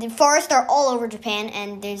normal. The forests are all over Japan,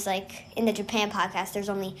 and there's like in the Japan podcast, there's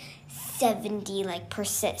only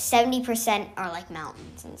 70% are like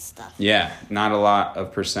mountains and stuff. Yeah, not a lot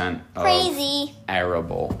of percent of crazy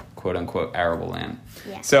arable, quote unquote, arable land.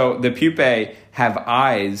 Yeah. So the pupae have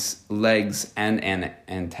eyes, legs, and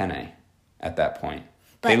antennae at that point.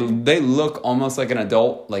 But they look almost like an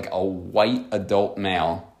adult, like a white adult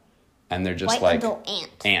male. And they're just white adult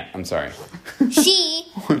ant. Ant, I'm sorry. She.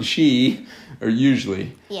 She, or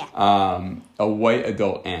usually. Yeah. A white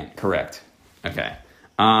adult ant, correct. Okay.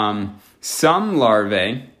 Some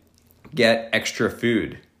larvae get extra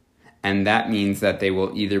food. And that means that they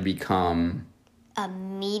will either become... A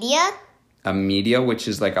media, which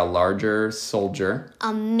is like a larger soldier.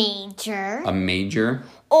 A major.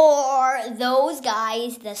 Or those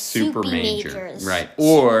guys, the super majors. Right.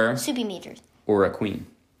 Or... Super majors. Or a queen.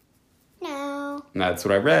 No. That's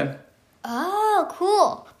what I read. Oh,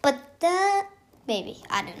 cool. But maybe.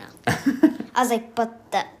 I don't know. I was like,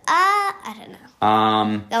 I don't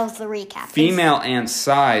know. That was the recap. Female ant's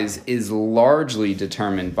size is largely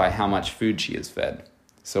determined by how much food she is fed.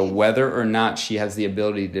 So whether or not she has the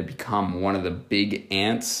ability to become one of the big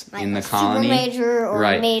ants like in the colony. Super major or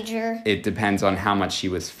major. It depends on how much she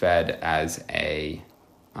was fed as a...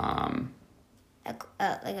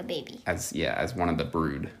 like a baby. As one of the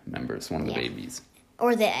brood members, one of the babies.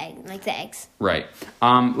 Or the eggs. Right.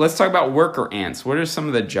 Let's talk about worker ants. What are some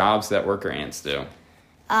of the jobs that worker ants do?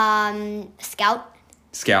 Scout.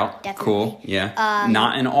 Definitely. Cool. Yeah.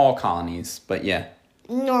 Not in all colonies, but yeah.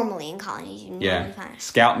 Normally in colonies,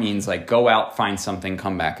 Scout means like go out, find something,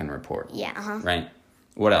 come back and report. Yeah. Right.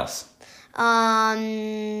 What else?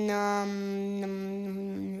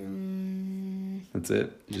 That's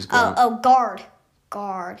it. You just go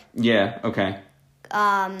guard. Yeah. Okay.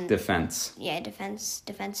 Defense. Yeah,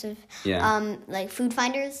 defensive. Yeah. Like food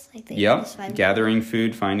finders. Like Gathering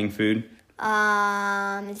food, finding food.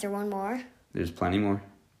 Is there one more? There's plenty more.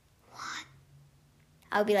 What?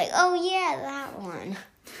 I would be like, oh yeah, that one.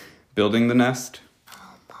 Building the nest.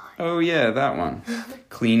 Oh my. Oh yeah, that one.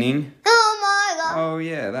 Cleaning. Oh my god. Oh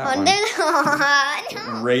yeah, that one.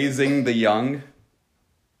 Raising the young.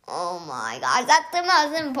 Oh my gosh, that's the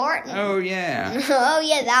most important. Oh yeah. Oh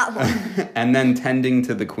yeah, that one. And then tending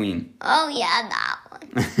to the queen. Oh yeah, that one.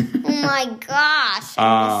 Oh my gosh,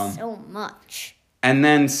 I miss so much. And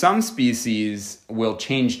then some species will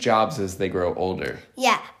change jobs as they grow older.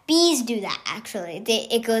 Yeah, bees do that actually.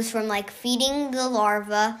 It goes from like feeding the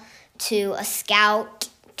larva to a scout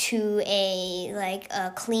to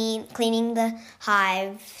cleaning the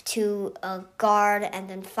hive to a guard and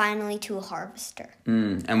then finally to a harvester.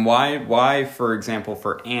 And why, for example,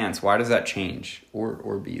 for ants, why does that change?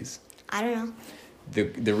 Or bees? I don't know.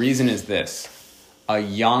 The reason is this. A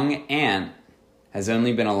young ant has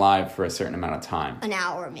only been alive for a certain amount of time. An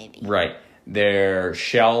hour, maybe. Right. Their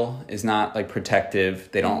shell is not, like, protective.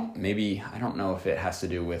 They don't, maybe, I don't know if it has to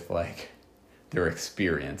do with, like, their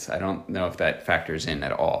experience. I don't know if that factors in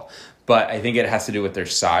at all. But I think it has to do with their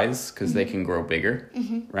size, because they can grow bigger,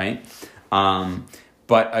 right?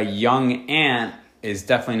 But a young ant is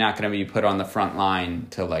definitely not going to be put on the front line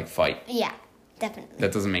to, like, fight. Yeah. Definitely.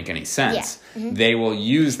 That doesn't make any sense. Yeah. They will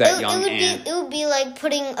use that young ant. It would be like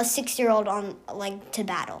putting a 6-year-old on, like, to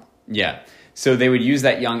battle. Yeah. So they would use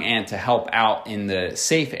that young ant to help out in the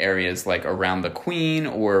safe areas, like around the queen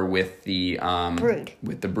or with the brood.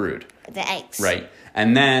 With the brood. The eggs. Right.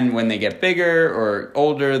 And then when they get bigger or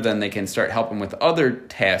older, then they can start helping with other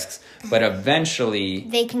tasks. But eventually...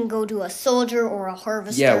 they can go to a soldier or a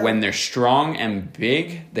harvester. Yeah, when they're strong and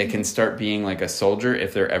big, they can start being like a soldier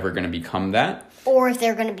if they're ever going to become that. Or if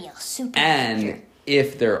they're going to be a super And soldier.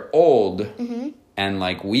 If they're old and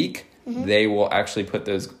like weak, they will actually put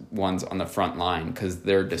those ones on the front line because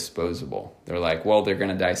they're disposable. They're like, well, they're going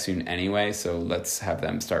to die soon anyway, so let's have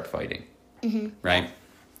them start fighting. Right?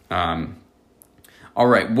 All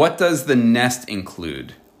right, what does the nest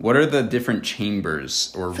include? What are the different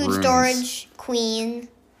chambers or food rooms? Storage, queen.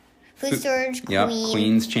 Food storage, queen. Yep,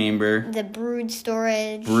 queen's chamber. The brood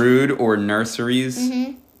storage. Brood or nurseries.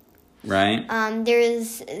 Right?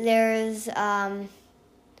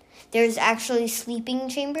 There's actually sleeping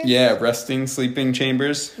chambers. Yeah, resting sleeping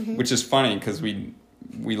chambers, which is funny because we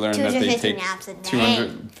learned that they take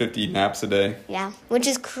 250 naps a day. Yeah, which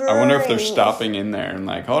is crazy. I wonder if they're stopping in there and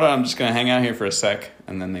like, hold on, I'm just going to hang out here for a sec,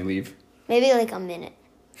 and then they leave. Maybe like a minute.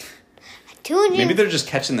 Maybe they're just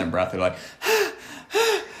catching their breath. They're like,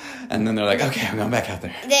 and then they're like, okay, I'm going back out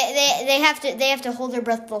there. They have to hold their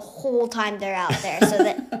breath the whole time they're out there, so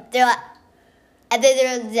that they're like, And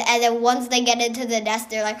then once they get into the nest,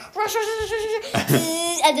 they're like, rush,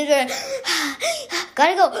 and then they're like,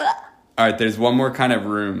 gotta go. All right, there's one more kind of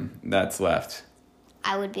room that's left.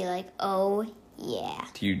 I would be like, oh yeah.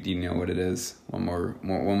 Do you know what it is? One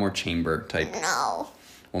more chamber type. No.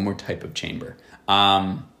 One more type of chamber.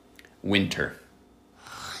 Winter.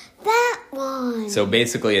 That one. So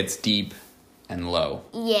basically, it's deep and low.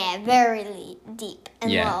 Yeah, very deep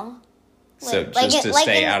and low. So just to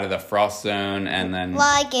stay out of the frost zone, and then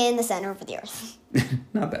like in the center of the earth.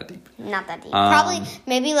 Not that deep. Not that deep. Probably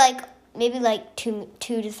maybe like 2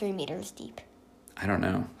 to 3 meters deep. I don't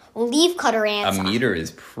know. Well, leafcutter ants. A meter is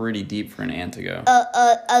pretty deep for an ant to go.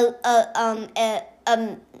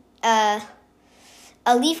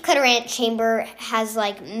 A leafcutter ant chamber has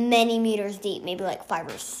like many meters deep, maybe like 5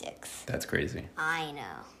 or 6. That's crazy. I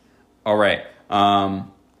know. All right.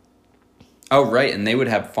 Oh, right, and they would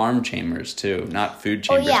have farm chambers too, not food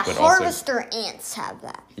chambers. Oh yeah, but harvester ants have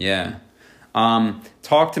that. Yeah.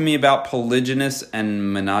 Talk to me about polygynous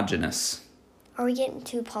and monogynous. Are we getting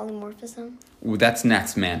to polymorphism? Ooh, that's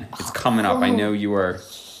next, man. It's coming up. I know you are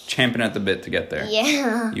champing at the bit to get there.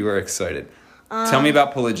 Yeah. You are excited. Tell me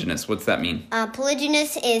about polygynous. What's that mean?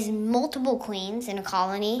 Polygynous is multiple queens in a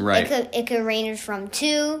colony. Right. It could range from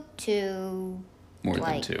 2 to More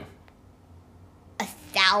than 2.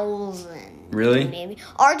 1,000. Really? Maybe.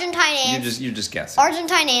 Argentine ants. You're just guessing.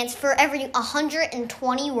 Argentine ants, for every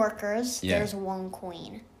 120 workers, there's 1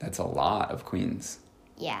 queen. That's a lot of queens.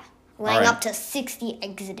 Yeah. Laying up to 60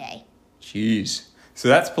 eggs a day. Jeez. So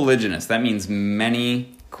that's polygynous. That means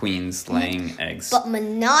many queens laying eggs. But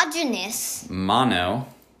monogynous. Monogynous.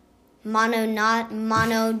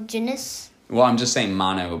 Well, I'm just saying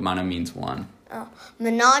mono. Mono means 1. Oh.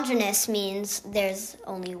 Monogynous means there's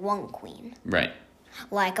only 1 queen. Right.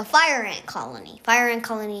 Like a fire ant colony. Fire ant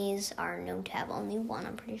colonies are known to have only 1,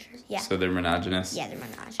 I'm pretty sure. Yeah. So they're monogynous? Yeah, they're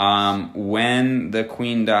monogynous. When the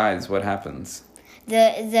queen dies, what happens?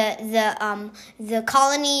 The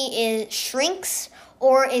colony shrinks,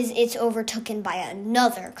 or it's overtaken by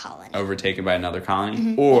another colony. Overtaken by another colony?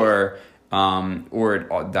 Mm-hmm. Or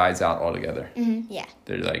it dies out altogether. Mm-hmm. Yeah.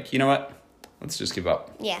 They're like, you know what? Let's just give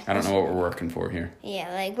up. Yeah. I don't know what we're working for here.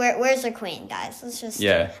 Yeah, like where's the queen, guys? Let's just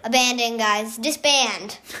abandon, guys.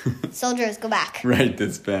 Disband. Soldiers, go back. Right,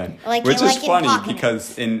 disband. Which is funny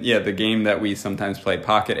because in the game that we sometimes play,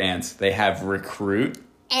 Pocket Ants, they have recruit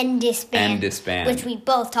and disband. Which we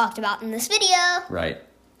both talked about in this video. Right.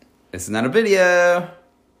 It's not a video.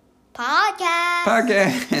 Podcast.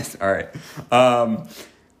 All right.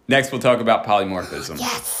 Next, we'll talk about polymorphism.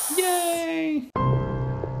 Yes. Yay.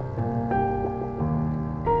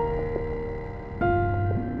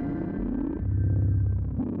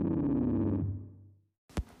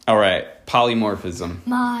 All right, polymorphism.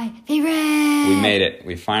 My favorite. We made it.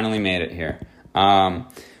 We finally made it here.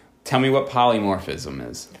 Tell me what polymorphism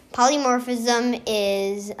is. Polymorphism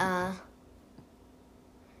is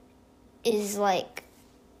like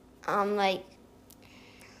how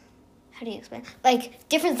do you explain? Like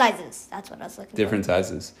different sizes. That's what I was looking for. Different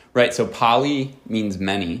sizes. Right, so poly means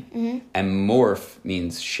many, and morph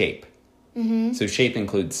means shape. Mm-hmm. So shape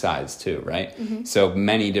includes size too, right? Mm-hmm. So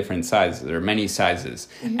many different sizes, or many sizes.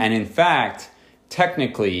 Mm-hmm. And in fact,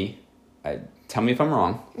 technically, tell me if I'm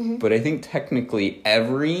wrong, but I think technically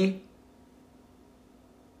every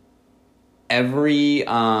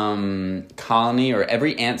colony or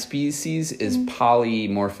every ant species is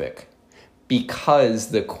polymorphic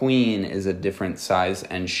because the queen is a different size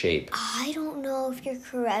and shape. I don't know if you're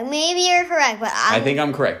correct. Maybe you're correct, but I think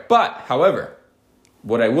I'm correct. But, however,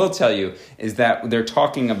 what I will tell you is that they're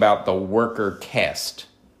talking about the worker caste,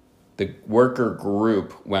 the worker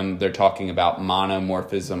group, when they're talking about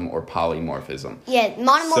monomorphism or polymorphism. Yeah,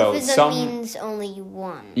 monomorphism means only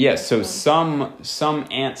 1. Yes, so some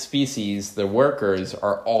ant species, the workers,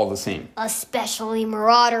 are all the same. Especially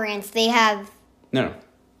marauder ants. They have... No.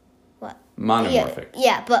 What? Monomorphic.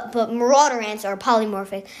 Yeah, but marauder ants are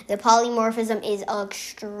polymorphic. The polymorphism is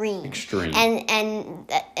extreme. Extreme.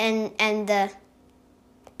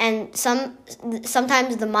 And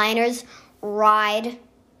sometimes the minors ride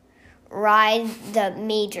the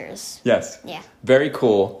majors. Yes. Yeah. Very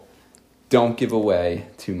cool. Don't give away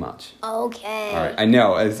too much. Okay. All right. I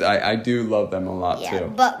know. I do love them a lot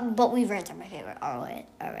too. But we've answered my favorite already.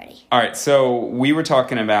 All right. So we were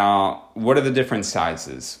talking about what are the different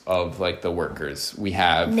sizes of like the workers. We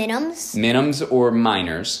have minims or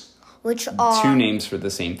minors, which are 2 names for the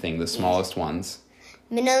same thing. The smallest ones.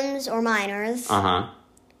 Minims or minors. Uh-huh.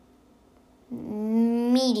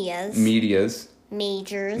 Medias.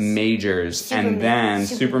 majors, and then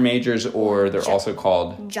super majors, or they're also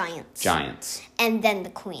called giants, and then the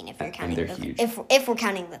queen if you're counting. And they're huge. If we're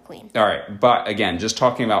counting the queen. All right, but again, just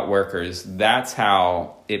talking about workers, that's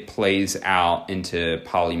how it plays out into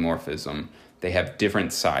polymorphism. They have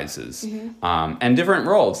different sizes and different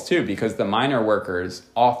roles too, because the minor workers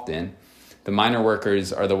are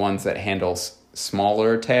the ones that handle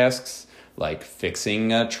smaller tasks like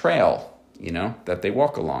fixing a trail, that they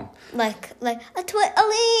walk along. Like a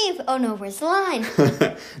leaf. Oh no, where's the line?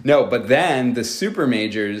 No, but then the super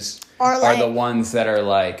majors are the ones that are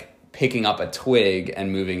like picking up a twig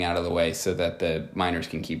and moving out of the way so that the miners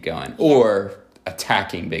can keep going. Yeah. Or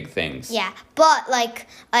attacking big things. Yeah, but like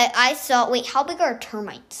I saw. Wait, how big are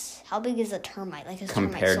termites? How big is a termite? Like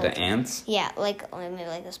compared to ants? Yeah, maybe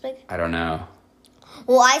like this big. I don't know.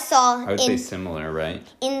 Well, I would say similar, right?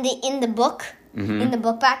 In the book, in the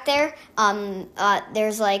book back there,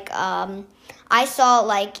 there's like I saw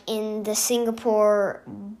like in the Singapore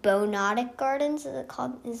Botanic Gardens. Is it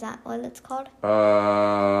called? Is that what it's called?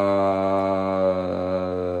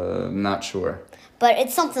 Not sure. But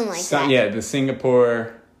it's something like that. Yeah, the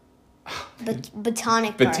Singapore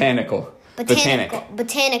Botanic Gardens.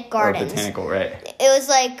 Botanic Gardens. Or botanical, right. It was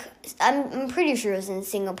like, I'm pretty sure it was in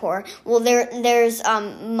Singapore. Well, there's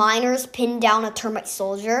miners pinned down a termite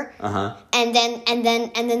soldier. Uh-huh. And then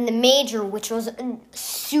the major, which was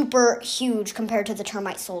super huge compared to the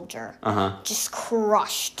termite soldier. Uh-huh. Just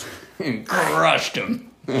crushed. Crushed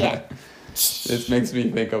him. Yeah. This makes me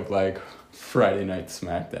think of like Friday Night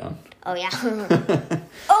SmackDown. Oh, yeah.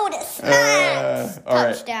 Otis Smack!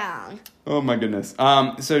 Touchdown. Right. Oh, my goodness.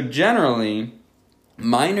 So generally,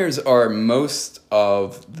 miners are most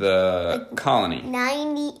of the colony.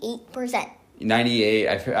 98%. 98,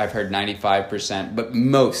 I've heard 95%, but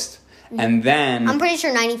most. And then... I'm pretty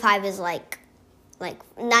sure 95 is like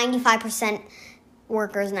 95%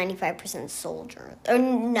 workers, 95% soldiers. Or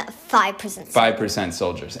 5% soldiers. 5%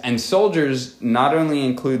 soldiers. And soldiers not only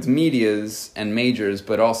includes medias and majors,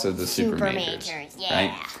 but also the super majors. Yeah.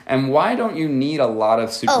 Right? And why don't you need a lot of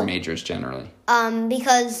super majors generally?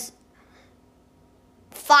 Because...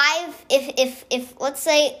 if let's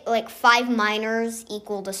say like 5 minors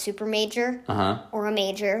equaled a super major or a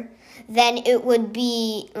major, then it would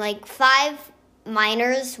be like 5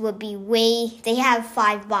 minors would be they have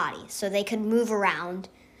 5 bodies, so they could move around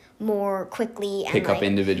more quickly and pick up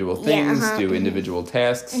individual things, do individual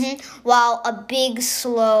tasks. While a big,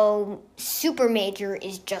 slow super major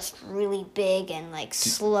is just really big and like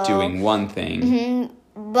slow, doing one thing.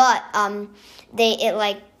 But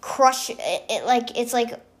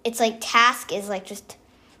it's like task is like just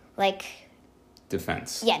like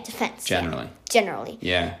defense. Yeah, defense. Generally.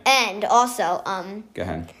 Yeah. And also, go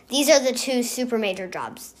ahead. These are the 2 super major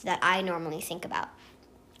jobs that I normally think about.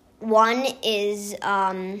 One is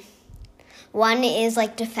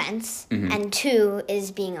like defense, and 2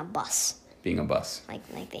 is being a bus. Being a bus.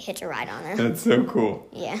 Like they hitch a ride on it. That's so cool.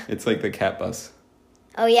 Yeah. It's like the cat bus.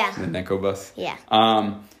 Oh yeah. The Neko bus. Yeah.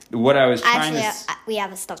 What I was trying we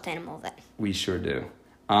have a stuffed animal of it. We sure do.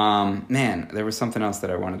 Man, there was something else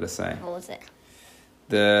that I wanted to say. What was it?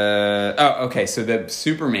 Okay, so the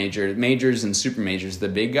majors and super majors, the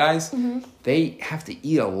big guys, they have to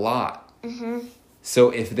eat a lot. So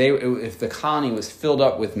if the colony was filled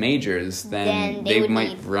up with majors, then they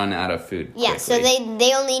might run out of food. Yeah, quickly. so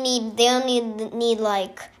they only need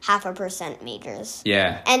like 0.5% majors.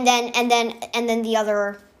 Yeah. And then the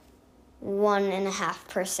other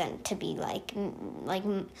 1.5% to be like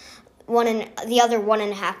the other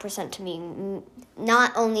 1.5% to be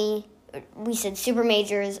not only, we said super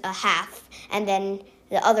majors, a half, and then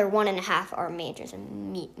the other 1.5 are majors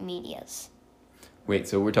and medias. Wait,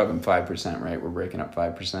 so we're talking 5%, right? We're breaking up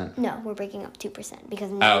 5%? No, we're breaking up 2%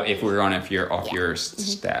 because... if we're on your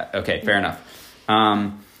stat. Okay, fair enough.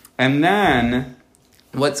 And then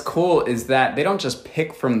what's cool is that they don't just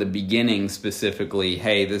pick from the beginning specifically,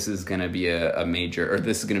 hey, this is going to be a major, or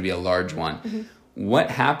this is going to be a large one.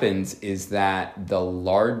 What happens is that the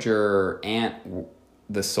larger ant,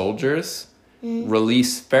 the soldiers,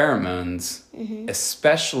 release pheromones,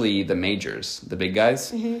 especially the majors, the big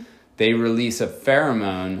guys. They release a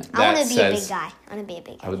pheromone that says... I want to be a big guy. I want to be a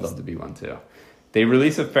big guy. I would love to be one too. They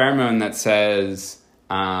release a pheromone that says,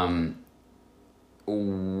 I'm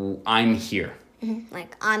here.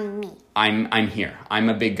 Like, I'm me. I'm here. I'm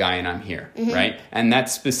a big guy and I'm here, right? And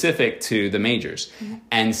that's specific to the majors.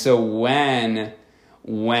 And so when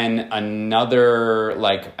another,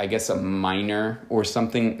 like, I guess a minor or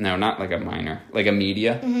something, no, not like a minor, like a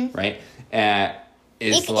media, right?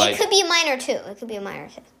 It could be a minor too. It could be a minor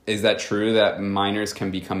too. Is that true that minors can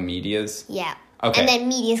become medias? Yeah. Okay. And then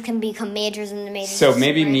medias can become majors, and the majors. So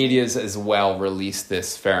maybe medias as well release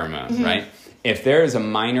this pheromone, right? If there is a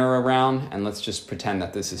minor around, and let's just pretend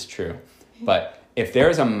that this is true, but if there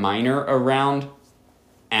is a minor around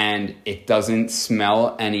and it doesn't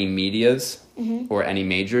smell any medias or any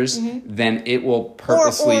majors, then it will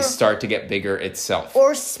purposely start to get bigger itself.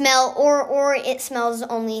 Or it smells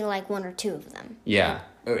only like one or two of them. Yeah.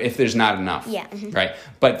 If there's not enough. Yeah. Right.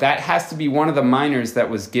 But that has to be one of the minors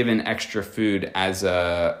that was given extra food as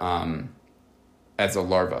a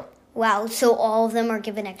larva. Wow, so all of them are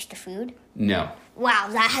given extra food? No. Wow,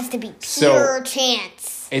 that has to be pure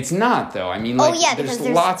chance. It's not, though. I mean, like, there's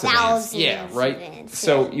lots thousands of ants. Yeah, right? Of ants,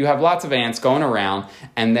 so you have lots of ants going around,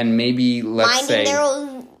 and then maybe, let's say, their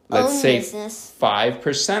own business.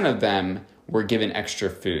 5% of them were given extra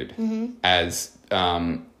food as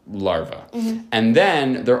larvae. And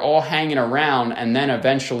then they're all hanging around, and then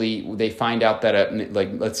eventually they find out that,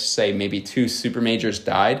 let's say maybe 2 super majors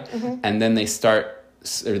died, and then they stop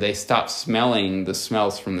smelling the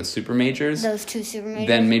smells from the super majors. Those 2 super majors.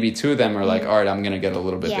 Then maybe 2 of them are like, all right, I'm going to get a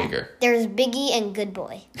little bit bigger. There's Biggie and Good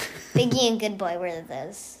Boy. Biggie and Good Boy were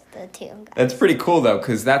the 2 guys. That's pretty cool, though,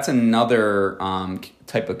 because that's another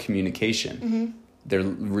type of communication. They're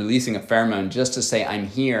releasing a pheromone just to say, I'm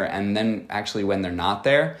here, and then actually when they're not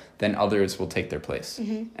there, then others will take their place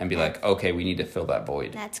and be like, okay, we need to fill that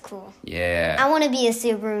void. That's cool. Yeah. I want to be a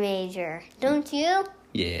super major. Don't you?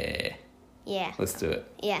 Yeah. Yeah. Let's do it.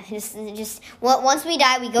 Yeah, just once we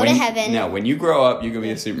die, we go to heaven. No, when you grow up, you can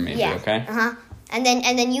be a super major, okay? And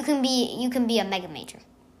then you can be a mega major.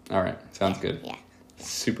 All right, sounds good. Yeah.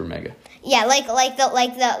 Super mega. Yeah, like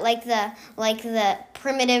the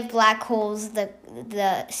primitive black holes,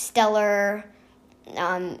 the stellar,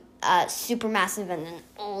 supermassive, and then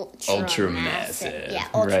ultramassive. Yeah,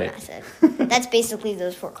 ultramassive. Right. That's basically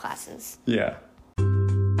those 4 classes. Yeah.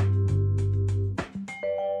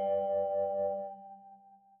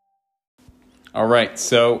 All right,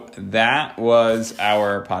 so that was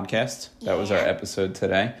our podcast. That was our episode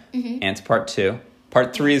today. Ants Part 2.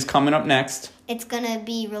 Part 3 is coming up next. It's going to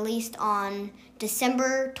be released on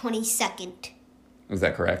December 22nd. Was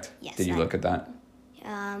that correct? Yes. Did you look at that?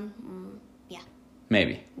 Yeah.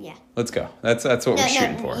 Maybe. Yeah. Let's go. That's what we're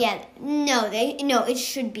shooting for. Yeah. No, it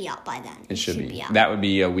should be out by then. It should be out. That would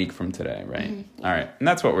be a week from today, right? Yeah. All right. And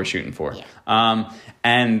that's what we're shooting for. Yeah.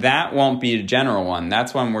 And that won't be a general one.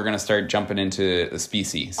 That's when we're going to start jumping into the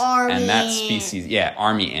species. Army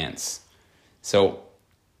army ants. So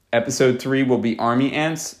episode 3 will be army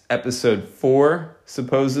ants. Episode 4,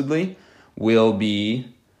 supposedly, will be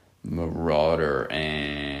marauder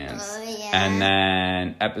ants. Oh, yeah. And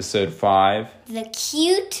then episode 5. They're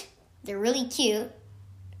really cute.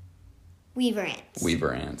 Weaver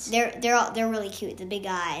ants. They're really cute. The big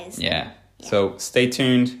eyes. Yeah. So stay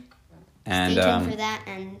tuned. And stay tuned for that,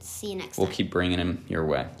 and see you next time. We'll keep bringing them your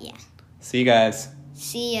way. Yeah. See you guys.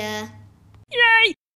 See ya. Yay!